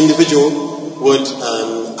possible that the individual would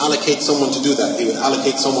allocate someone to do that. He would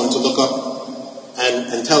allocate someone to look up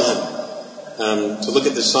and tell him to look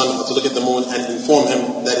at the sun or to look at the moon and inform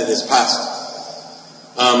him that it is past.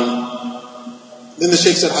 Then the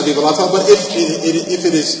Shaykh said, Habibullah Ta'ala, but if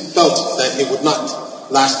it is felt that it would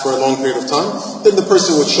not last for a long period of time, then the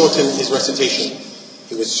person would shorten his recitation.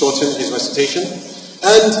 He would shorten his recitation.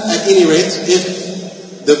 And at any rate, if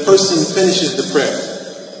the person finishes the prayer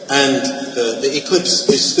and the eclipse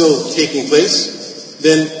is still taking place,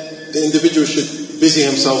 then the individual should busy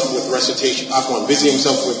himself with recitation, busy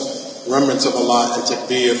himself with remembrance of Allah and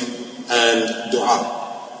takbir and dua.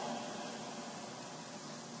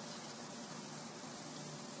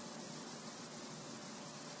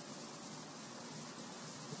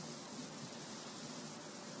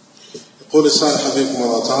 يقول السائل حفظكم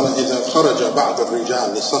الله تعالى: إذا خرج بعض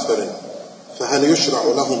الرجال لسفر فهل يشرع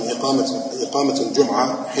لهم إقامة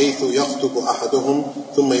الجمعة حيث يخطب أحدهم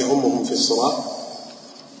ثم يؤمهم في الصلاة؟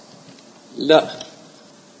 لا،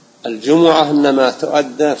 الجمعة إنما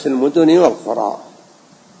تؤدى في المدن والقرى،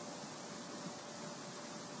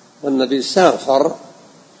 والنبي سافر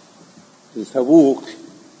في تبوك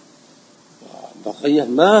بقية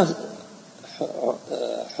ما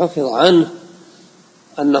حفظ عنه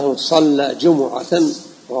أنه صلى جمعة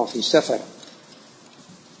وهو في سفر،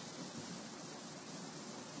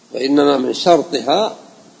 وإنما من شرطها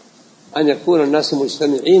أن يكون الناس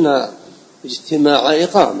مجتمعين اجتماع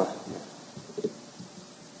إقامة.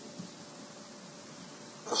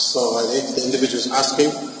 So the individual is asking,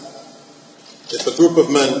 if a group of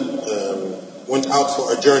men went out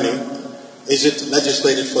for a journey, is it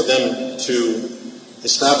legislated for them to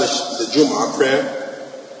establish the Jum'ah prayer,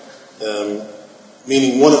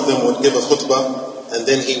 meaning one of them would give a khutbah and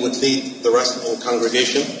then he would lead the rest in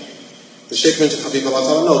congregation? The Shaykh mentioned,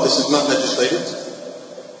 Habibullah, no, this is not legislated,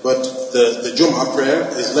 but the Jum'ah prayer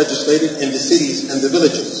is legislated in the cities and the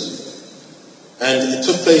villages. And it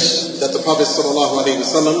took place that the Prophet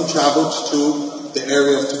ﷺ traveled to the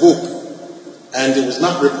area of Tabuk. And it was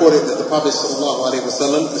not reported that the Prophet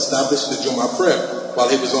ﷺ established the Jum'ah prayer while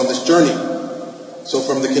he was on this journey. So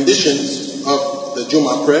from the conditions of the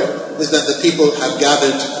Jum'ah prayer is that the people have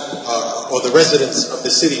gathered, or the residents of the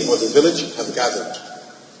city or the village have gathered.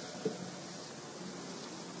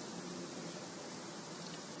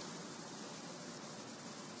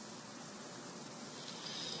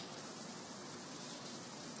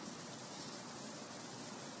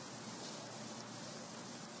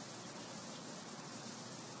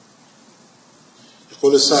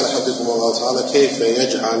 يقول السائل حفظكم الله تعالى: كيف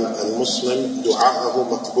يجعل المسلم دعاءه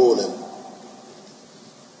مقبولا؟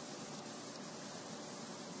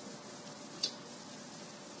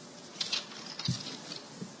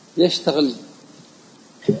 يشتغل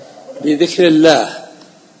بذكر الله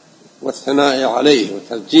والثناء عليه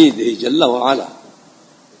وتمجيده جل وعلا،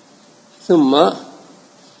 ثم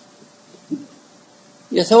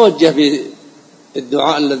يتوجه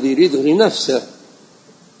بالدعاء الذي يريده لنفسه،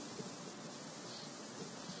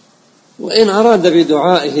 وإن أراد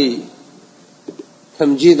بدعائه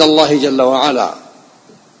تمجيد الله جل وعلا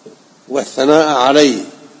والثناء عليه،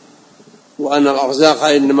 وأن الأرزاق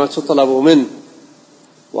إنما تطلب منه،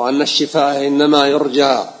 وأن الشفاء إنما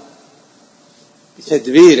يرجى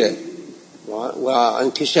بتدبيره،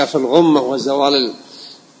 وانكشاف الغمة وزوال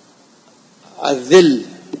الذل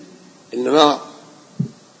إنما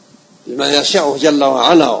لما يشاءه جل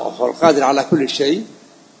وعلا وهو القادر على كل شيء.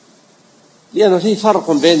 لأن في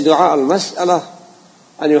فرق بين دعاء المسألة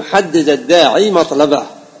أن يحدد الداعي مطلبه،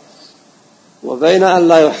 وبين أن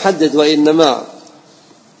لا يحدد وإنما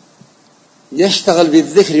يشتغل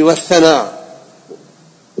بالذكر والثناء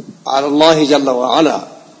على الله جل وعلا،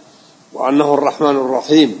 وأنه الرحمن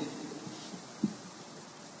الرحيم،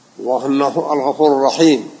 وأنه الغفور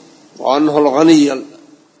الرحيم، وأنه الغني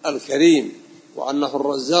الكريم، وأنه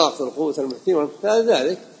الرزاق ذو القوة المتين، ومثل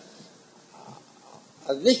ذلك.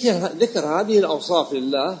 ذكر هذه الأوصاف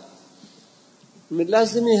لله من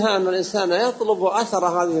لازمها أن الإنسان يطلب أثر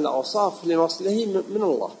هذه الأوصاف لوصله من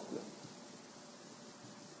الله.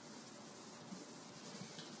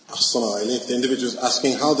 The individual is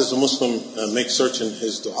asking, how does a Muslim make certain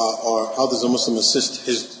his dua, or how does a Muslim assist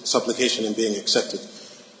his supplication in being accepted?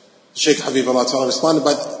 Shaykh Habibullah Ta'ala responded,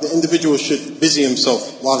 but the individual should busy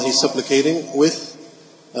himself while he's supplicating with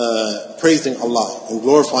praising Allah and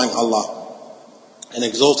glorifying Allah and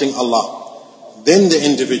exalting Allah. Then the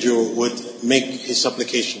individual would make his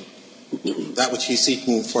supplication, that which he's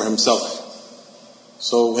seeking for himself.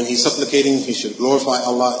 So when he's supplicating, he should glorify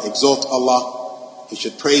Allah, exalt Allah, he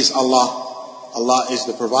should praise Allah. Allah is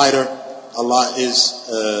the provider. Allah Azza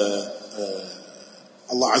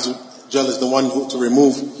wa Jal is the one who to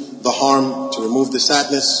remove the harm, to remove the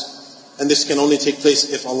sadness. And this can only take place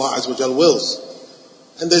if Allah Azza wa Jal wills.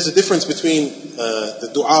 And there's a difference between the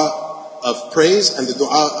dua of praise and the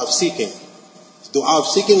dua of seeking. The dua of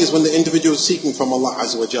seeking is when the individual is seeking from Allah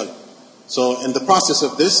Azza wa Jal. So in the process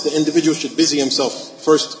of this, the individual should busy himself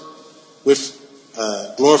first with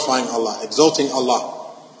glorifying Allah, exalting Allah.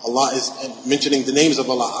 Allah is mentioning the names of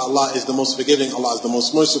Allah. Allah is the most forgiving. Allah is the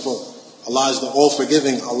most merciful. Allah is the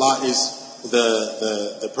all-forgiving. Allah is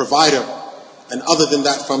the provider. And other than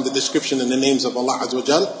that, from the description and the names of Allah Azza wa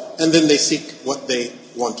Jal, and then they seek what they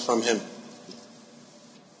want from Him.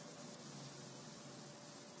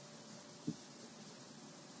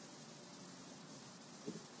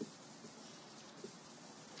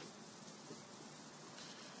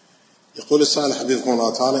 يقول السائل حفظكم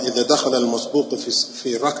الله تعالى: إذا دخل المسبوق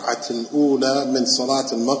في ركعة الأولى من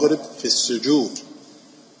صلاة المغرب في السجود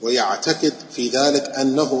ويعتقد في ذلك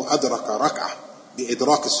أنه أدرك ركعة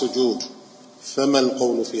بإدراك السجود، فما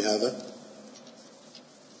القول في هذا؟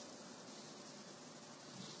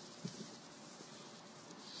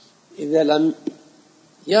 إذا لم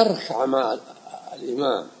يركع مع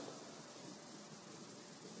الإمام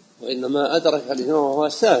وإنما أدرك الإمام وهو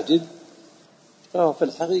ساجد فهو في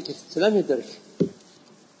الحقيقة لم يدرك.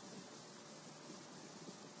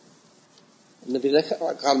 النبي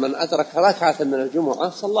قال من أدرك ركعة من الجمعة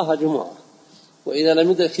صلاها جمعة، وإذا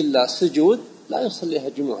لم يدرك إلا سجود لا يصليها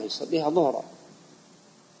جمعة، يصليها ظهرا.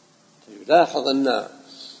 يلاحظ أن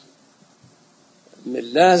من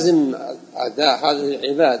لازم أداء هذه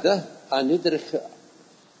العبادة أن يدرك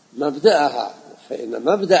مبدأها، فإن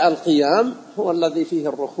مبدأ القيام هو الذي فيه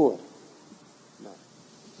الركوع.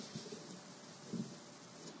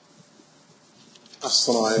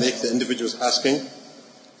 Assalamu alaikum. The individual is asking,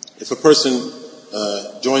 if a person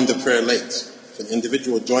joined the prayer late, if an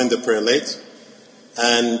individual joined the prayer late,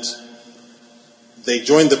 and they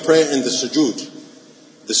joined the prayer in the sujood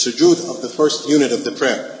of the first unit of the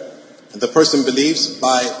prayer, and the person believes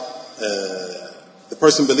by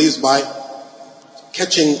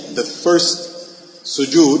catching the first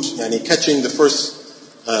sujood, yani catching the first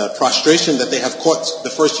prostration, that they have caught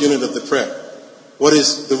the first unit of the prayer. What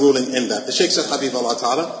is the ruling in that? The Shaykh said, Habibullah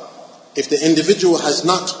Ta'ala, if the individual has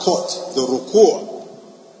not caught the ruku',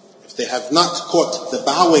 if they have not caught the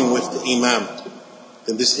bowing with the imam,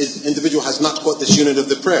 then this individual has not caught this unit of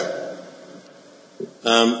the prayer.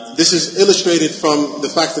 This is illustrated from the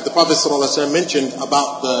fact that the Prophet ﷺ mentioned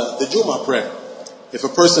about the Jummah prayer. If a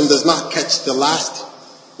person does not catch the last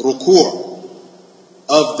ruku'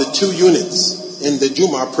 of the 2 units in the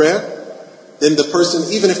Jummah prayer, then the person,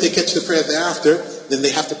 even if they catch the prayer thereafter, then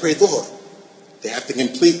they have to pray dhuhr. They have to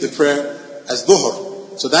complete the prayer as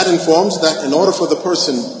dhuhr. So that informs that in order for it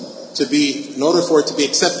to be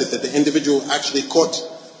accepted that the individual actually caught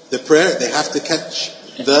the prayer, they have to catch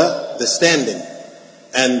the standing.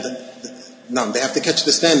 And they have to catch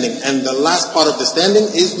the standing. And the last part of the standing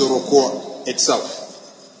is the ruku' itself.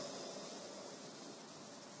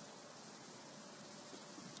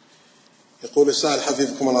 يقول السائل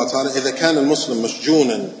حفظكم الله تعالى: إذا كان المسلم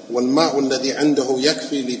مشجونا والماء الذي عنده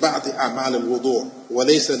يكفي لبعض أعمال الوضوء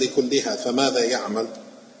وليس لكلها فماذا يعمل؟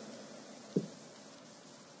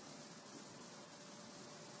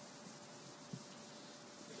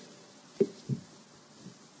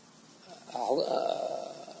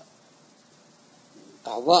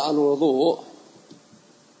 أعضاء الوضوء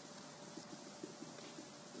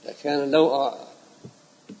إذا كان لو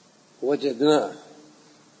وجدناه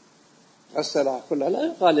غسلها كلها لا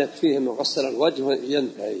يقال يكفيه أنه غسل الوجه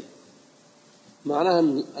وينتهي. معناه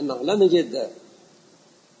أنه لم يجد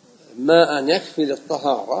ماء يكفي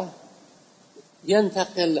للطهارة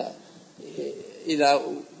ينتقل إلى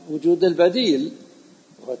وجود البديل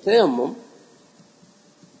والتيمم.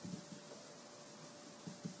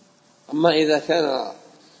 أما إذا كان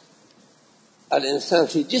الإنسان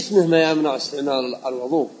في جسمه ما يمنع استعمال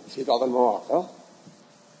الوضوء في بعض المواقع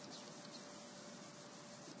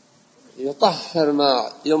يطهر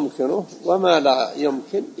ما يمكنه، وما لا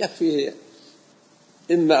يمكن يكفيه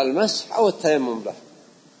إما المسح أو التيمم له.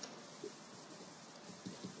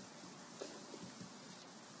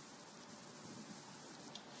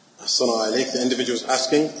 Assalamu alaikum. The individual is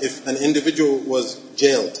asking, if an individual was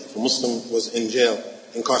jailed, if a Muslim was in jail,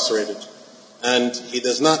 incarcerated, and he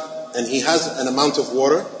has an amount of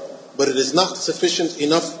water, but it is not sufficient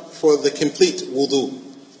enough for the complete wudu,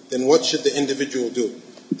 then what should the individual do?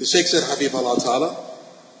 The Shaykh said, Habibullah Ta'ala,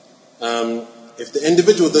 if the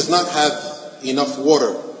individual does not have enough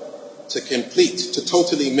water to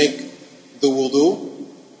totally make the wudu,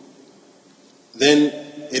 then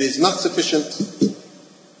it is not sufficient.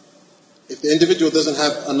 If the individual doesn't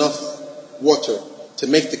have enough water to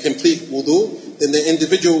make the complete wudu, then the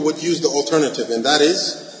individual would use the alternative, and that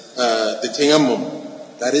is the tayammum.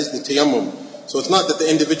 That is the tayammum. So it's not that the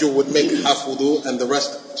individual would make half wudu and the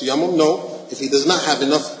rest tayammum. No. If he does not have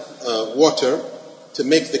enough water to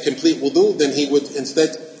make the complete wudu, then he would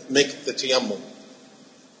instead make the tayammum.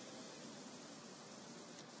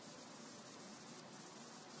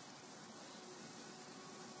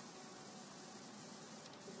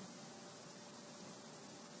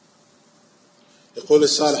 يقول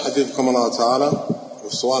السائل حفظكم الله تعالى،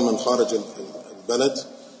 والسؤال من خارج البلد: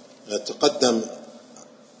 تقدم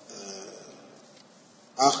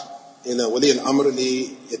أخ إلى ولي الأمر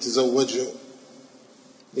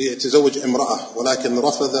ليتزوج امرأة، ولكن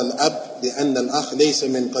رفض الأب لأن الأخ ليس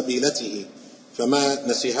من قبيلته، فما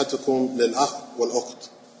نصيحتكم للأخ والأخت؟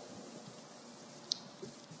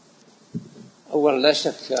 أولا لا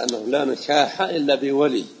شك أنه لا نكاح إلا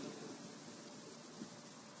بولي،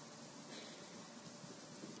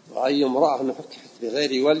 وأي امرأة نكحت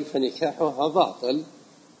بغير ولي فنكاحها باطل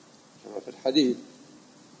كما في الحديث.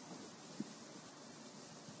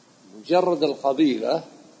 مجرد القبيلة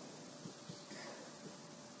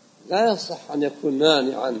لا يصح أن يكون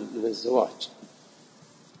مانعا من الزواج،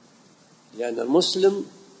 لأن المسلم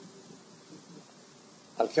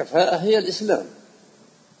الكفاءة هي الإسلام.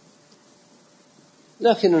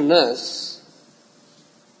 لكن الناس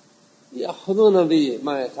يأخذون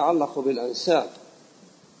بما يتعلق بالأنساب،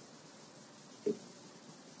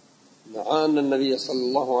 مع أن النبي صلى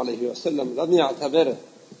الله عليه وسلم لم يعتبره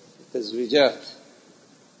التزويجات،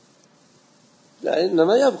 لا،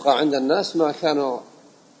 إنما يبقى عند الناس ما كانوا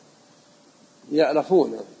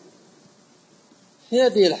يألفونه. في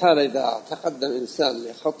هذه الحالة إذا تقدم إنسان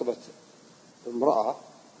لخطبة امرأة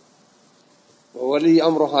وولي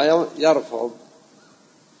أمرها يرفض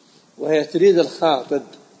وهي تريد الخاطب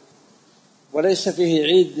وليس فيه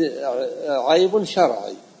عيب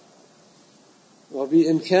شرعي،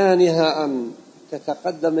 وبإمكانها أن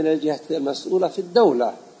تتقدم إلى الجهة المسؤولة في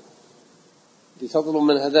الدولة لتطلب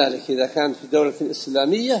منها ذلك إذا كانت في دولة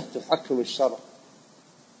إسلامية تحكم الشرع.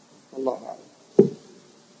 الله أعلم.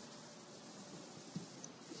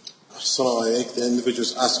 The individual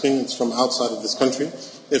is asking, it's from outside of this country,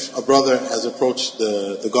 if a brother has approached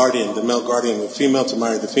the guardian, the male guardian of the female to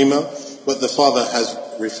marry the female, but the father has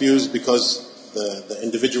refused because the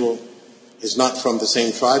individual is not from the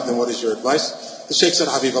same tribe, then what is your advice? The Shaykh said,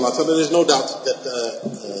 Habibullah, there's no doubt that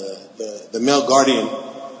the male guardian,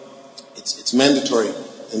 it's mandatory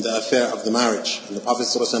in the affair of the marriage. And the Prophet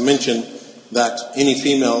ﷺ mentioned that any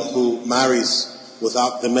female who marries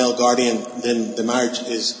without the male guardian, then the marriage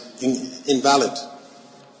is invalid.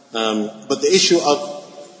 But the issue of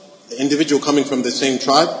the individual coming from the same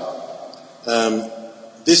tribe,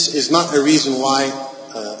 this is not a reason why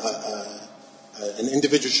an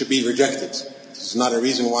individual should be rejected. This is not a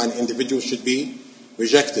reason why an individual should be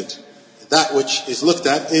rejected. That which is looked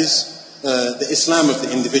at is the Islam of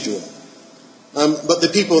the individual. But the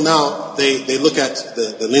people now, they look at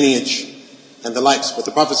the lineage and the likes. But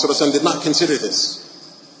the Prophet ﷺ did not consider this.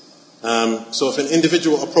 So if an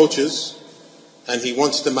individual approaches and he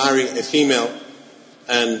wants to marry a female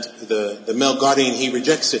and the male guardian, he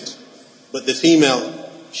rejects it, but the female,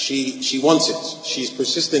 she wants it. She's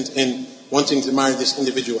persistent in wanting to marry this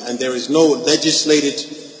individual, and there is no legislated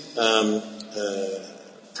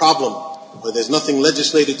problem, or there's nothing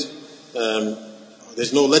legislated,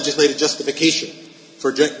 there's no legislated justification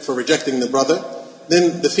for rejecting the brother,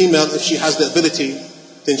 then the female, if she has the ability,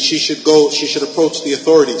 then she should approach the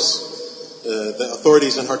authorities. The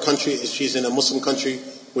authorities in her country, if she's in a Muslim country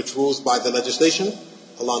which rules by the legislation,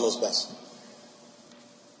 Allah knows best.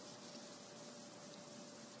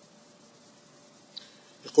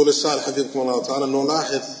 يقول السائل حفظكم الله تعالى أنه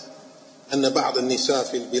نلاحظ أن بعض النساء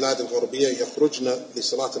في البلاد الغربية يخرجن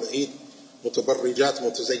لصلاة العيد متبرجات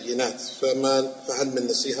متزينات، فهل من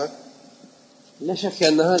نصيحة؟ لا شك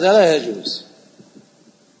أن هذا لا يجوز.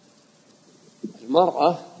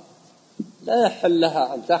 المرأة لا يحل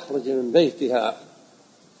لها أن تخرج من بيتها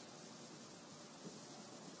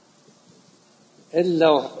إلا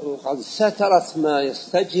وقد سترت ما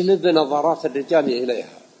يستجلب نظرات الرجال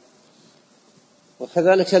إليها،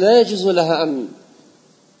 وكذلك لا يجوز لها أن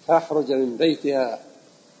تخرج من بيتها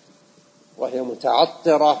وهي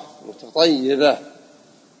متعطرة متطيبة.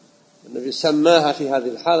 النبي سماها في هذه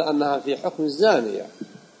الحالة أنها في حكم الزانية.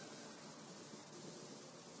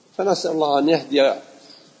 فنسأل الله أن يهدي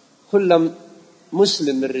كل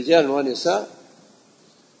مسلم من رجال ونساء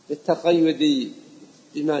للتقيد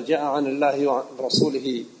بما جاء عن الله وعن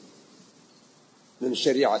رسوله من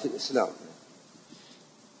شريعة الإسلام.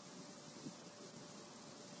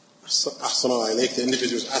 Ahsan Allah alayk. The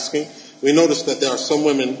individual is asking, we noticed that there are some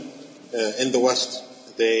women in the West,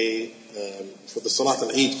 they for the Salat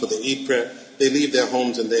al-Eid, for the Eid prayer, they leave their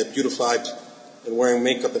homes and they are beautified and wearing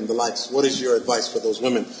makeup and the likes. What is your advice for those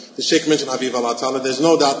women? The Shaykh mentioned, Habib Allah Ta'ala, there's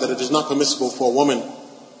no doubt that it is not permissible for a woman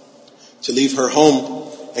to leave her home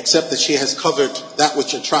except that she has covered that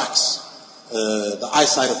which attracts the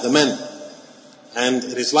eyesight of the men. And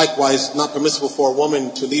it is likewise not permissible for a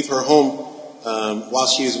woman to leave her home while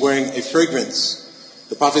she is wearing a fragrance.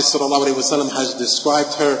 The Prophet ﷺ has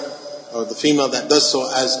described her, or the female that does so,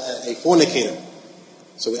 as a fornicator.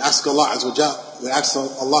 So we ask Allah Azza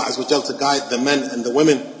wa Jal to guide the men and the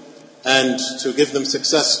women and to give them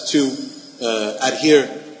success to adhere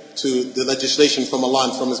to the legislation from Allah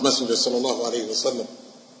and from His Messenger sallallahu alaihi wasallam.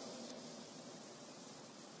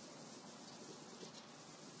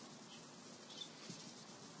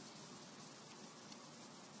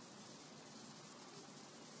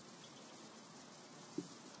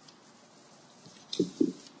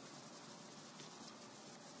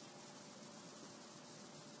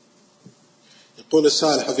 يقول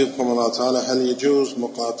السائل حفظكم الله تعالى هل يجوز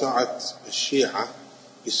مقاطعة الشيعة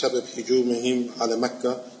بسبب هجومهم على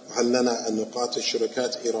مكة هل لنا أن نقاتل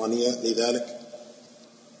شركات إيرانية لذلك؟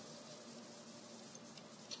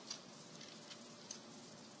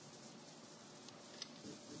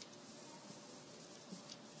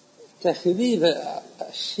 تكذيب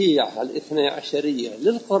الشيعة الاثني عشرية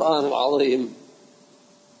للقرآن العظيم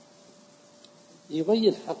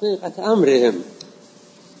يبين حقيقة أمرهم.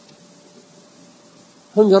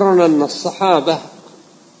 هم يرون أن الصحابة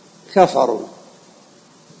كفروا،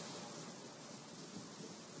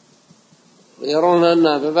 ويرون أن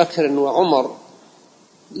أبا بكر وعمر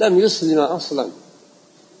لم يسلم أصلا.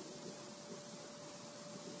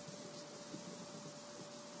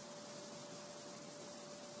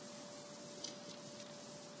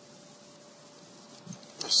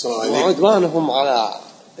 وعدوانهم على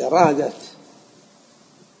إرادة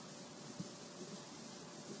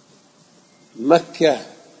مكة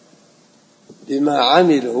بما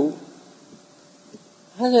عملوا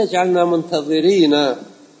هذا يجعلنا منتظرين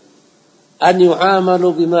أن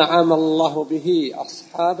يعاملوا بما عامل الله به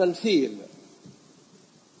أصحاب الفيل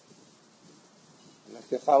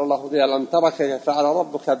التي قال الله بها ألم تر كيف فعل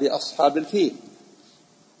ربك بأصحاب الفيل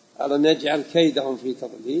ألم يجعل كيدهم في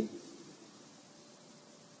تضليل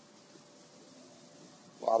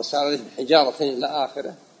وأرسل عليهم حجارة إلى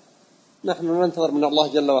آخره. نحن ننتظر من الله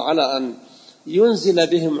جل وعلا أن ينزل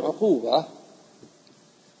بهم عقوبة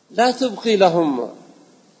لا تبقي لهم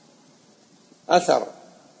أثر.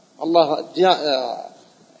 الله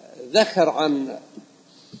ذكر عن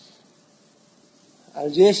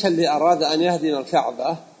الجيش اللي أراد أن يهدم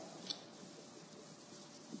الكعبة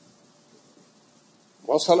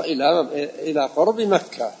وصل إلى قرب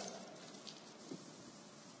مكة،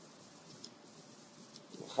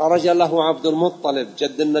 خرج له عبد المطلب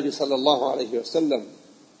جد النبي صلى الله عليه وسلم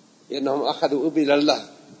لأنهم أخذوا إبلا له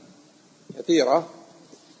كثيرة،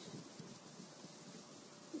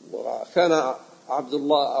 وكان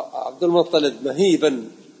عبد المطلب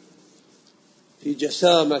مهيبا في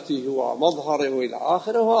جسامته ومظهره إلى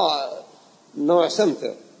آخره ونوع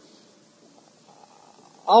سمته.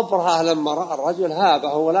 أبرهة لما رأى الرجل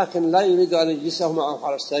هابه ولكن لا يريد أن يجلسه معه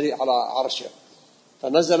على السرير على عرشه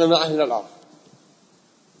فنزل معه إلى الأرض،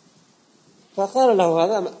 فقال له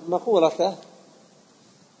هذا مقولته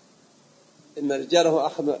إن رجاله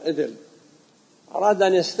أخذوا إبل، أراد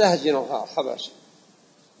أن يستهجنها الحبش،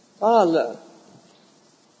 قال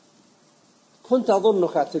كنت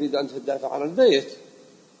أظنك تريد أن تدافع عن البيت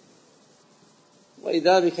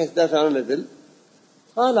وإذا بك تدافع عن الإبل.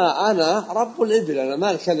 قال أنا رب الإبل، أنا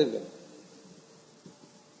مالك الإبل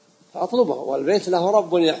فأطلبه والبيت له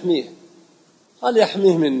رب يحميه. قال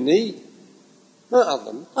يحميه مني ما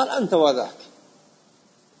أظن. قال أنت وذاك.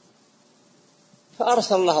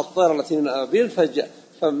 فأرسل لها الطير التي من أبيل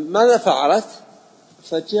فماذا فعلت؟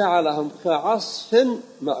 فجعلهم كعصف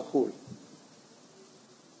مأكول.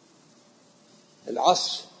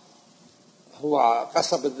 العصف هو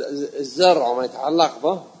قصب الزرع وما يتعلق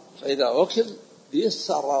به، فإذا أكل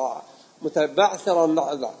بيصير متبعثرا.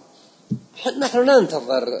 نحن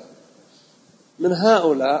ننتظر من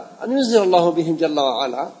هؤلاء أن ينزل الله بهم جل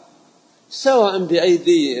وعلا سواء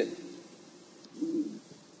بأيدي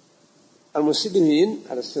المسلمين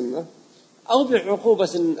على السنة أو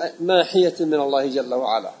بعقوبة ماحية من الله جل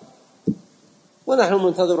وعلا، ونحن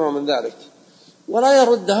منتظرون من ذلك. ولا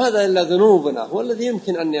يرد هذا إلا ذنوبنا، هو الذي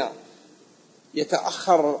يمكن أن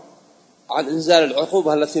يتأخر عن إنزال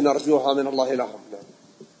العقوبة التي نرجوها من الله لهم.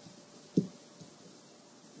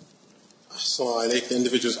 Assalamu alaikum. The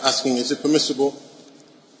individual is asking, is it permissible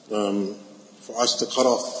for us to cut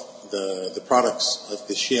off the products of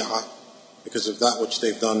the Shia because of that which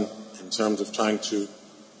they've done in terms of trying to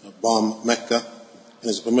bomb Mecca? And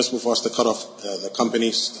is it permissible for us to cut off the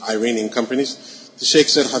companies, the Iranian companies? The Sheikh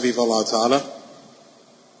said, Habibullah Ta'ala,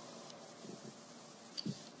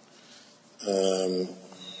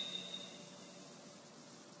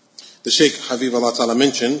 the Sheikh Habibullah Ta'ala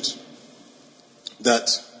mentioned that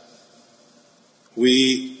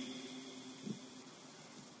with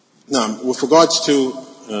regards to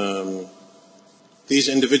these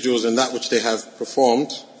individuals and that which they have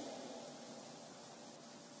performed,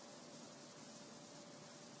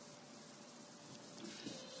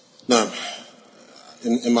 the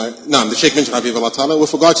Sheikh mentioned Habibullah Ta'ala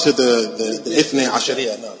with regards to the Ithni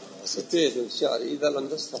Ashariya. إذا لم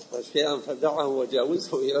تستطع شيئا فدعه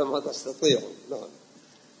وجاوزه إلى ما تستطيع.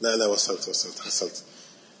 لا وصلت.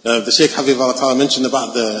 The Sheikh Habibullah Ta'ala mentioned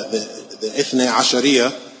about the Ithni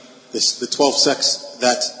Ashariya, the 12 sects,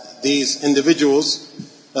 that these individuals,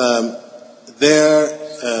 their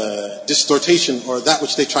distortation or that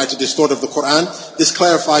which they try to distort of the Quran, this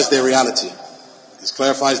clarifies their reality. This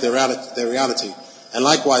clarifies their reality. And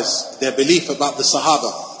likewise, their belief about the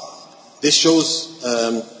Sahaba, This shows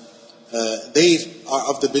they are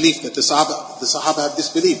of the belief that the Sahaba have this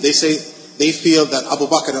belief. They say they feel that Abu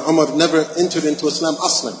Bakr and Umar never entered into Islam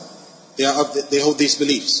aslan. They hold these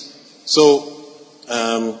beliefs. So,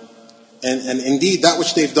 and indeed that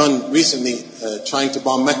which they've done recently, trying to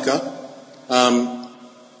bomb Mecca,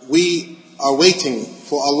 we are waiting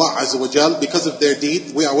for Allah Azza wa Jal because of their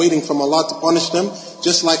deed. We are waiting from Allah to punish them,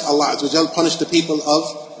 just like Allah Azza wa Jal punished the people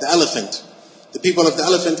of the elephant. The people of the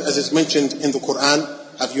elephant, as is mentioned in the Quran,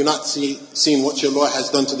 have you not seen what your Lord has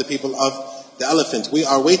done to the people of the elephant? We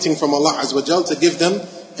are waiting from Allah Azza wa Jal to give them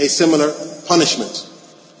a similar punishment.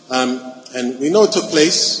 And we know it took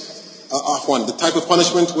place, the type of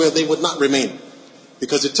punishment where they would not remain.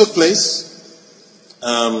 Because it took place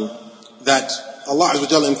that Allah Azza wa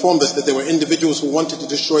Jal informed us that there were individuals who wanted to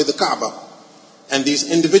destroy the Kaaba. And these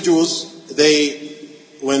individuals,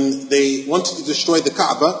 when they wanted to destroy the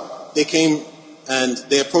Kaaba, they came and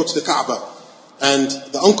they approached the Kaaba. And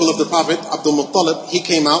the uncle of the Prophet, Abdul Muttalib, he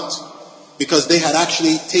came out because they had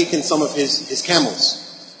actually taken some of his camels.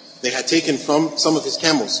 They had taken from some of his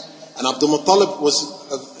camels. And Abdul Muttalib was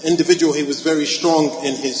an individual, he was very strong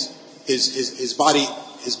in his body,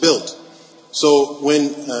 his build. So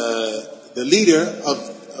when the leader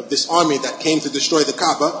of this army that came to destroy the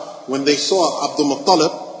Kaaba, when they saw Abdul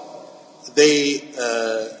Muttalib,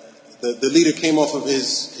 the leader came off of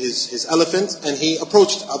his elephant and he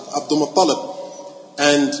approached Abdul Muttalib.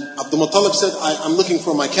 And Abdul Muttalib said, I'm looking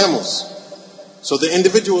for my camels. So the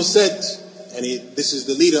individual said, and this is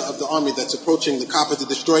the leader of the army that's approaching the Kaaba to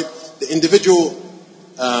destroy it, the individual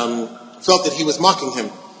felt that he was mocking him.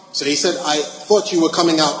 So he said, I thought you were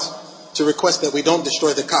coming out to request that we don't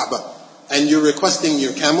destroy the Kaaba, and you're requesting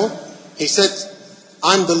your camel? He said,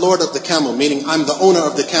 I'm the Lord of the camel, meaning I'm the owner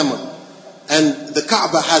of the camel. And the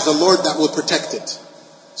Kaaba has a Lord that will protect it.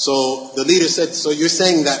 So the leader said, so you're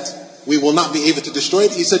saying that we will not be able to destroy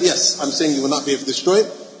it? He said, yes, I'm saying you will not be able to destroy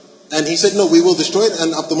it. And he said, no, we will destroy it.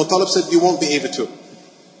 And Abdul Muttalib said, you won't be able to.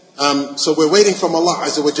 So we're waiting from Allah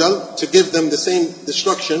Azza wa Jal to give them the same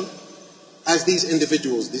destruction as these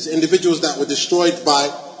individuals that were destroyed by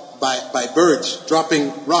birds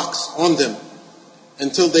dropping rocks on them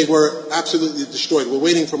until they were absolutely destroyed. We're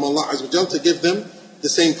waiting from Allah Azza wa Jal to give them the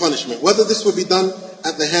same punishment. Whether this would be done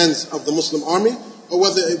at the hands of the Muslim army or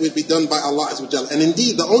whether it would be done by Allah Azza wa Jal. And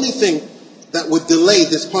indeed, the only thing that would delay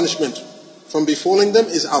this punishment from befalling them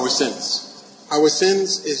is our sins. Our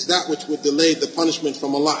sins is that which would delay the punishment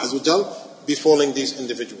from Allah Azza wa Jal befalling these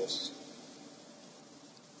individuals.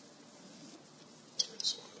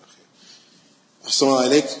 أحسن الله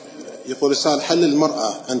إليك. يقول السائل: هل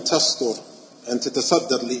للمرأة أن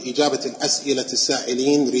تتصدر لإجابة الأسئلة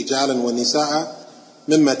السائلين رجالا ونساء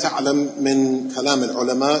مما تعلم من كلام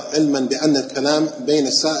العلماء، علما بأن الكلام بين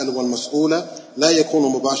السائل والمسؤولة لا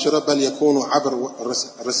يكون مباشرة بل يكون عبر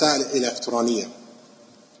الرسائل الإلكترونية؟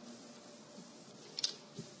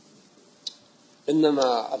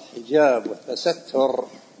 إنما الحجاب والتستر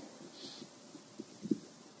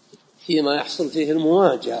فيما يحصل فيه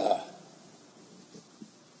المواجهة،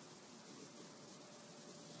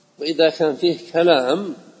 وإذا كان فيه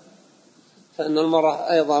كلام فإن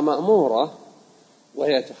المرأة أيضا مأمورة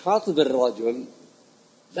وهي تخاطب الرجل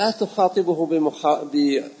لا تخاطبه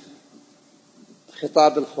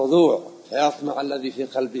بخطاب الخضوع فيطمع الذي في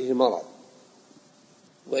قلبه مرض،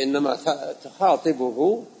 وإنما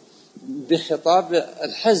تخاطبه بخطاب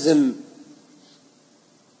الحزم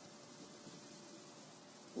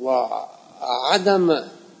وعدم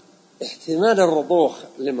احتمال الرضوخ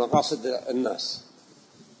لمقاصد الناس.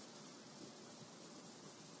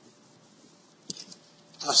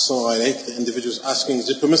 The individual is asking, is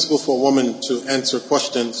it permissible for a woman to answer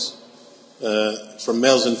questions from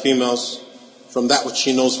males and females from that which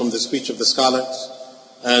she knows from the speech of the scholars?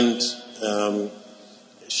 And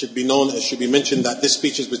it should be mentioned that this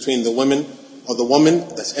speech is between the women or the woman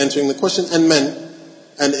that's answering the question and men,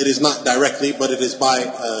 and it is not directly, but it is by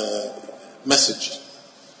message,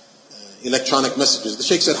 electronic messages. The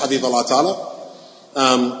Shaykh said, Habibullah Ta'ala,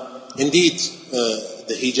 indeed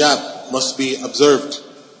the hijab must be observed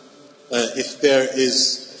if there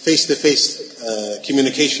is face-to-face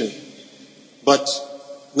communication. But,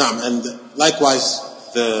 and likewise,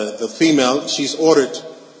 the female, she's ordered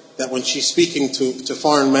that when she's speaking to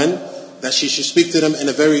foreign men, that she should speak to them in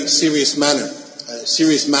a very serious manner.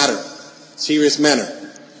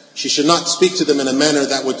 She should not speak to them in a manner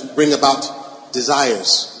that would bring about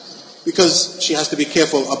desires, because she has to be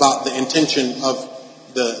careful about the intention of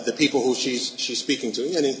the people who she's speaking to,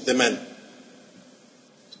 the men.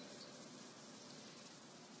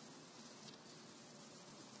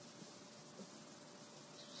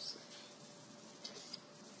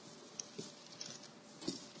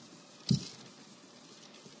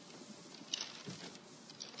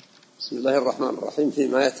 بسم الله الرحمن الرحيم.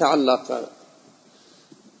 فيما يتعلق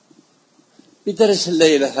بدرس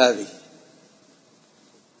الليلة هذه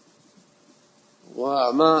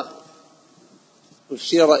وما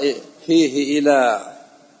أشير فيه إلى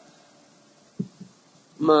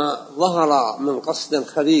ما ظهر من قصد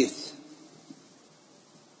خبيث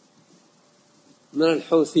من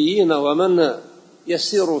الحوثيين ومن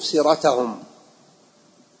يسير سيرتهم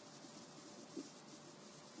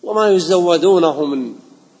وما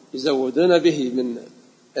يزودون به من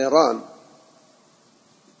إيران،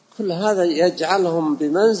 كل هذا يجعلهم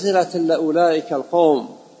بمنزلة أولئك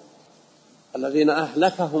القوم الذين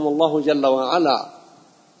أهلكهم الله جل وعلا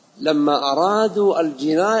لما أرادوا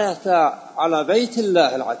الجناية على بيت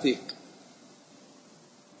الله العتيق.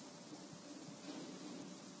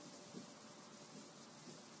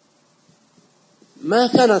 ما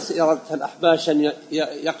كانت إرادة الأحباش أن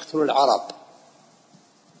يقتلوا العرب،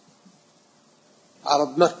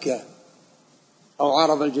 عرب مكة أو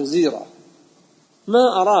عرب الجزيرة،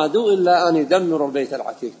 ما أرادوا إلا أن يدمروا البيت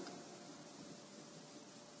العتيق.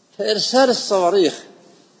 فإرسال الصواريخ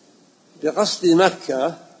بقصد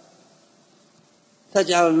مكة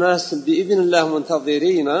تجعل الناس بإذن الله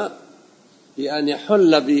منتظرين بأن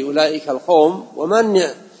يحل بأولئك القوم ومن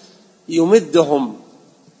يمدهم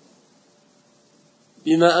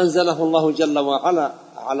بما أنزله الله جل وعلا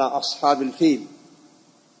على أصحاب الفيل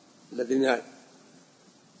الذين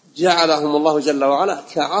جعلهم الله جل وعلا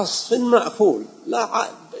كعصف مأكول لا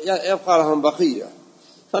يبقى لهم بقية.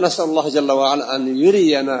 فنسأل الله جل وعلا أن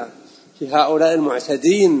يرينا في هؤلاء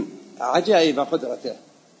المعتدين عجائب قدرته،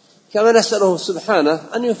 كما نسأله سبحانه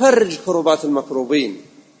أن يفرج كربات المكروبين،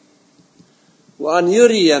 وأن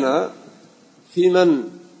يرينا في من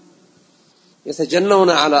يتجنون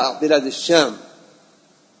على بلاد الشام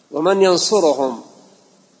ومن ينصرهم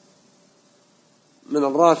من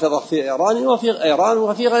الرافضة في إيران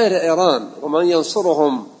وفي غير إيران، ومن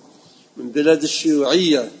ينصرهم من بلاد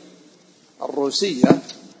الشيوعية الروسية.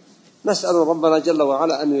 نسأل ربنا جل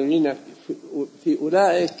وعلا أن يرينا في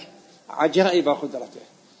أولئك عجائب قدرته،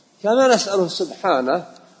 كما نسأله سبحانه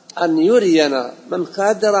أن يرينا من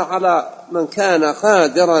كان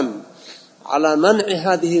قادرا على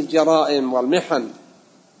منع هذه الجرائم والمحن،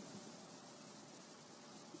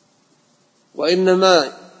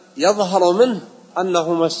 وإنما يظهر منه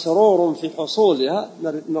أنه مسرور في حصولها.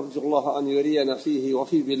 نرجو الله أن يرينا فيه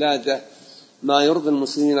وفي بلاده ما يرضي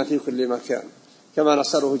المسلمين في كل مكان، كما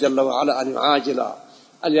نسأله جل وعلا أن يعاجل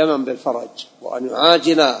اليمن بالفرج، وأن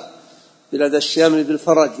يعاجل بلاد الشام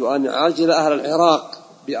بالفرج، وأن يعاجل أهل العراق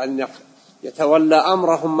بأن يتولى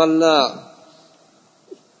أمرهم من لا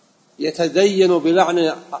يتدين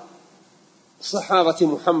بلعن صحابة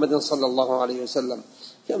محمد صلى الله عليه وسلم،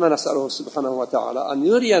 كما نسأله سبحانه وتعالى أن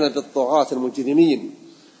يرينا بالطغاة المجرمين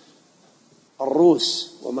الروس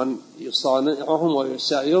ومن يصانعهم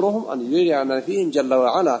ويسايرهم، أن يرينا فيهم جل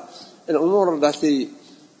وعلا الأمور التي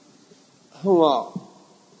هو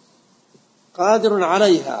قادر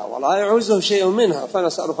عليها ولا يعوزه شيء منها.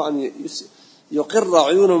 فنسأله أن يقر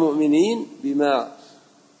عيون المؤمنين بما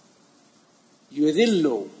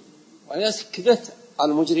يذل ويسكت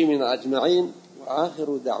المجرمين أجمعين.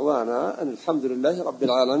 وآخر دعوانا أن الحمد لله رب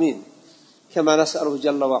العالمين، كما نسأله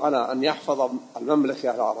جل وعلا أن يحفظ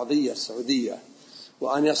المملكة العربية السعودية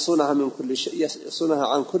وأن يصونها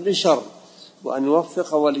عن كل شر، وأن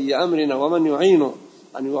يوفق ولي أمرنا ومن يعينه،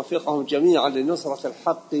 أن يوفقهم جميعا لنصرة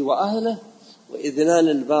الحق وأهله وإذلال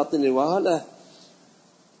الباطل وأهله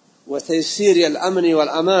وتيسير الأمن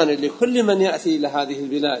والأمان لكل من يأتي إلى هذه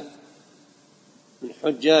البلاد من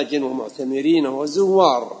حجاج ومعتمرين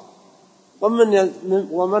وزوار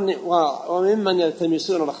وممن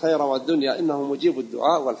يلتمسون الخير والدنيا، إنه مجيب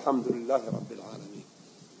الدعاء والحمد لله رب العالمين.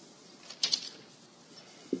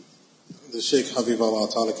 The Shaykh Habibullah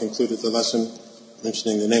Ta'ala concluded the lesson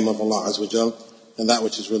mentioning the name of Allah Azza wa Jal and that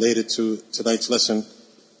which is related to tonight's lesson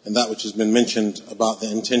and that which has been mentioned about the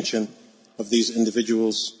intention of these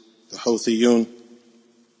individuals, the Houthiyun,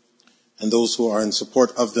 and those who are in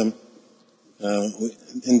support of them.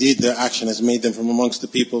 Indeed, their action has made them from amongst the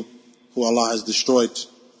people who Allah has destroyed,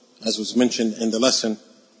 as was mentioned in the lesson.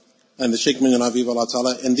 And the Shaykh mentioned Habibullah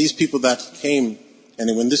Ta'ala, and these people that came,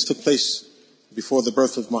 and when this took place before the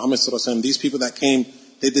birth of Muhammad Sallallahu Alaihi Wasallam, these people that came,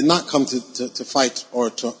 they did not come to fight or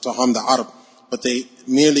to harm the Arab, but they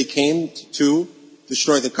merely came to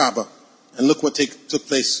destroy the Kaaba. And look what took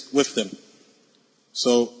place with them.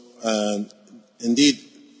 So, indeed,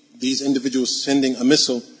 these individuals sending a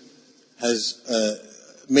missile has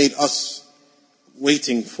made us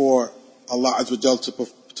waiting for Allah Azza wa Jal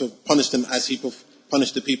to punish them as He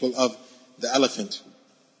punished the people of the elephant.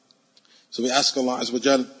 So we ask Allah Azza wa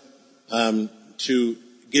Jal to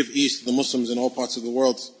give ease to the Muslims in all parts of the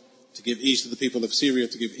world, to give ease to the people of Syria,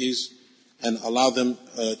 to give ease and allow them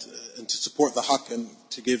and to support the haqq, and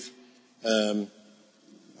to give,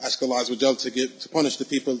 ask Allah Azza wa Jal to punish the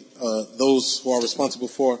people, those who are responsible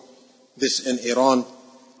for this in Iran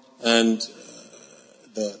and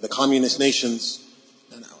the communist nations,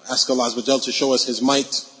 and ask Allah Azza wa Jal to show us His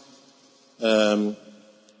might,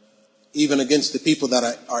 even against the people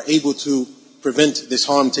that are able to prevent this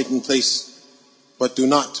harm taking place, but do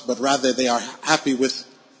not, but rather they are happy with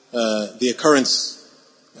the occurrence.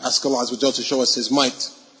 Ask Allah Azza wa Jal to show us His might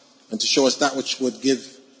and to show us that which would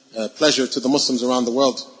give pleasure to the Muslims around the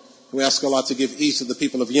world. We ask Allah to give ease to the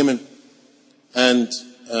people of Yemen, and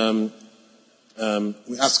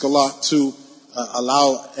we ask Allah to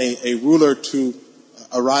allow a ruler to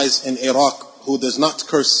arise in Iraq who does not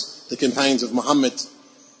curse the companions of Muhammad,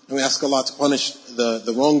 and we ask Allah to punish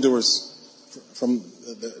the wrongdoers from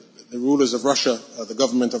the rulers of Russia, the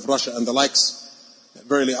government of Russia and the likes.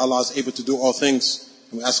 Verily Allah is able to do all things.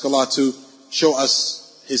 And we ask Allah to show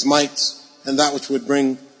us His might and that which would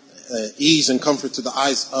bring ease and comfort to the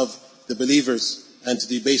eyes of the believers and to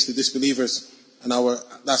debase the disbelievers. And our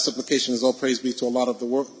last supplication is all praise be to Allah,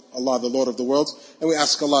 the Lord of the world. And we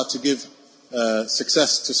ask Allah to give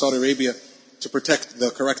success to Saudi Arabia, to protect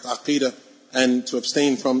the correct aqeedah and to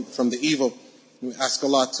abstain from the evil. And we ask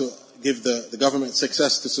Allah to give the government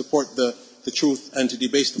success to support the truth and to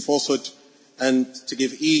debase the falsehood, and to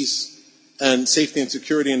give ease and safety and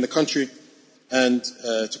security in the country, and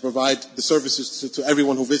to provide the services to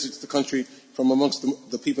everyone who visits the country from amongst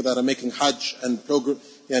the people that are making Hajj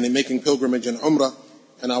and making pilgrimage and Umrah.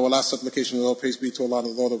 And our last supplication is all praise be to Allah, the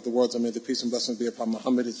Lord of the worlds, and may the peace and blessings be upon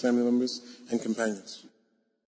Muhammad, his family members and companions.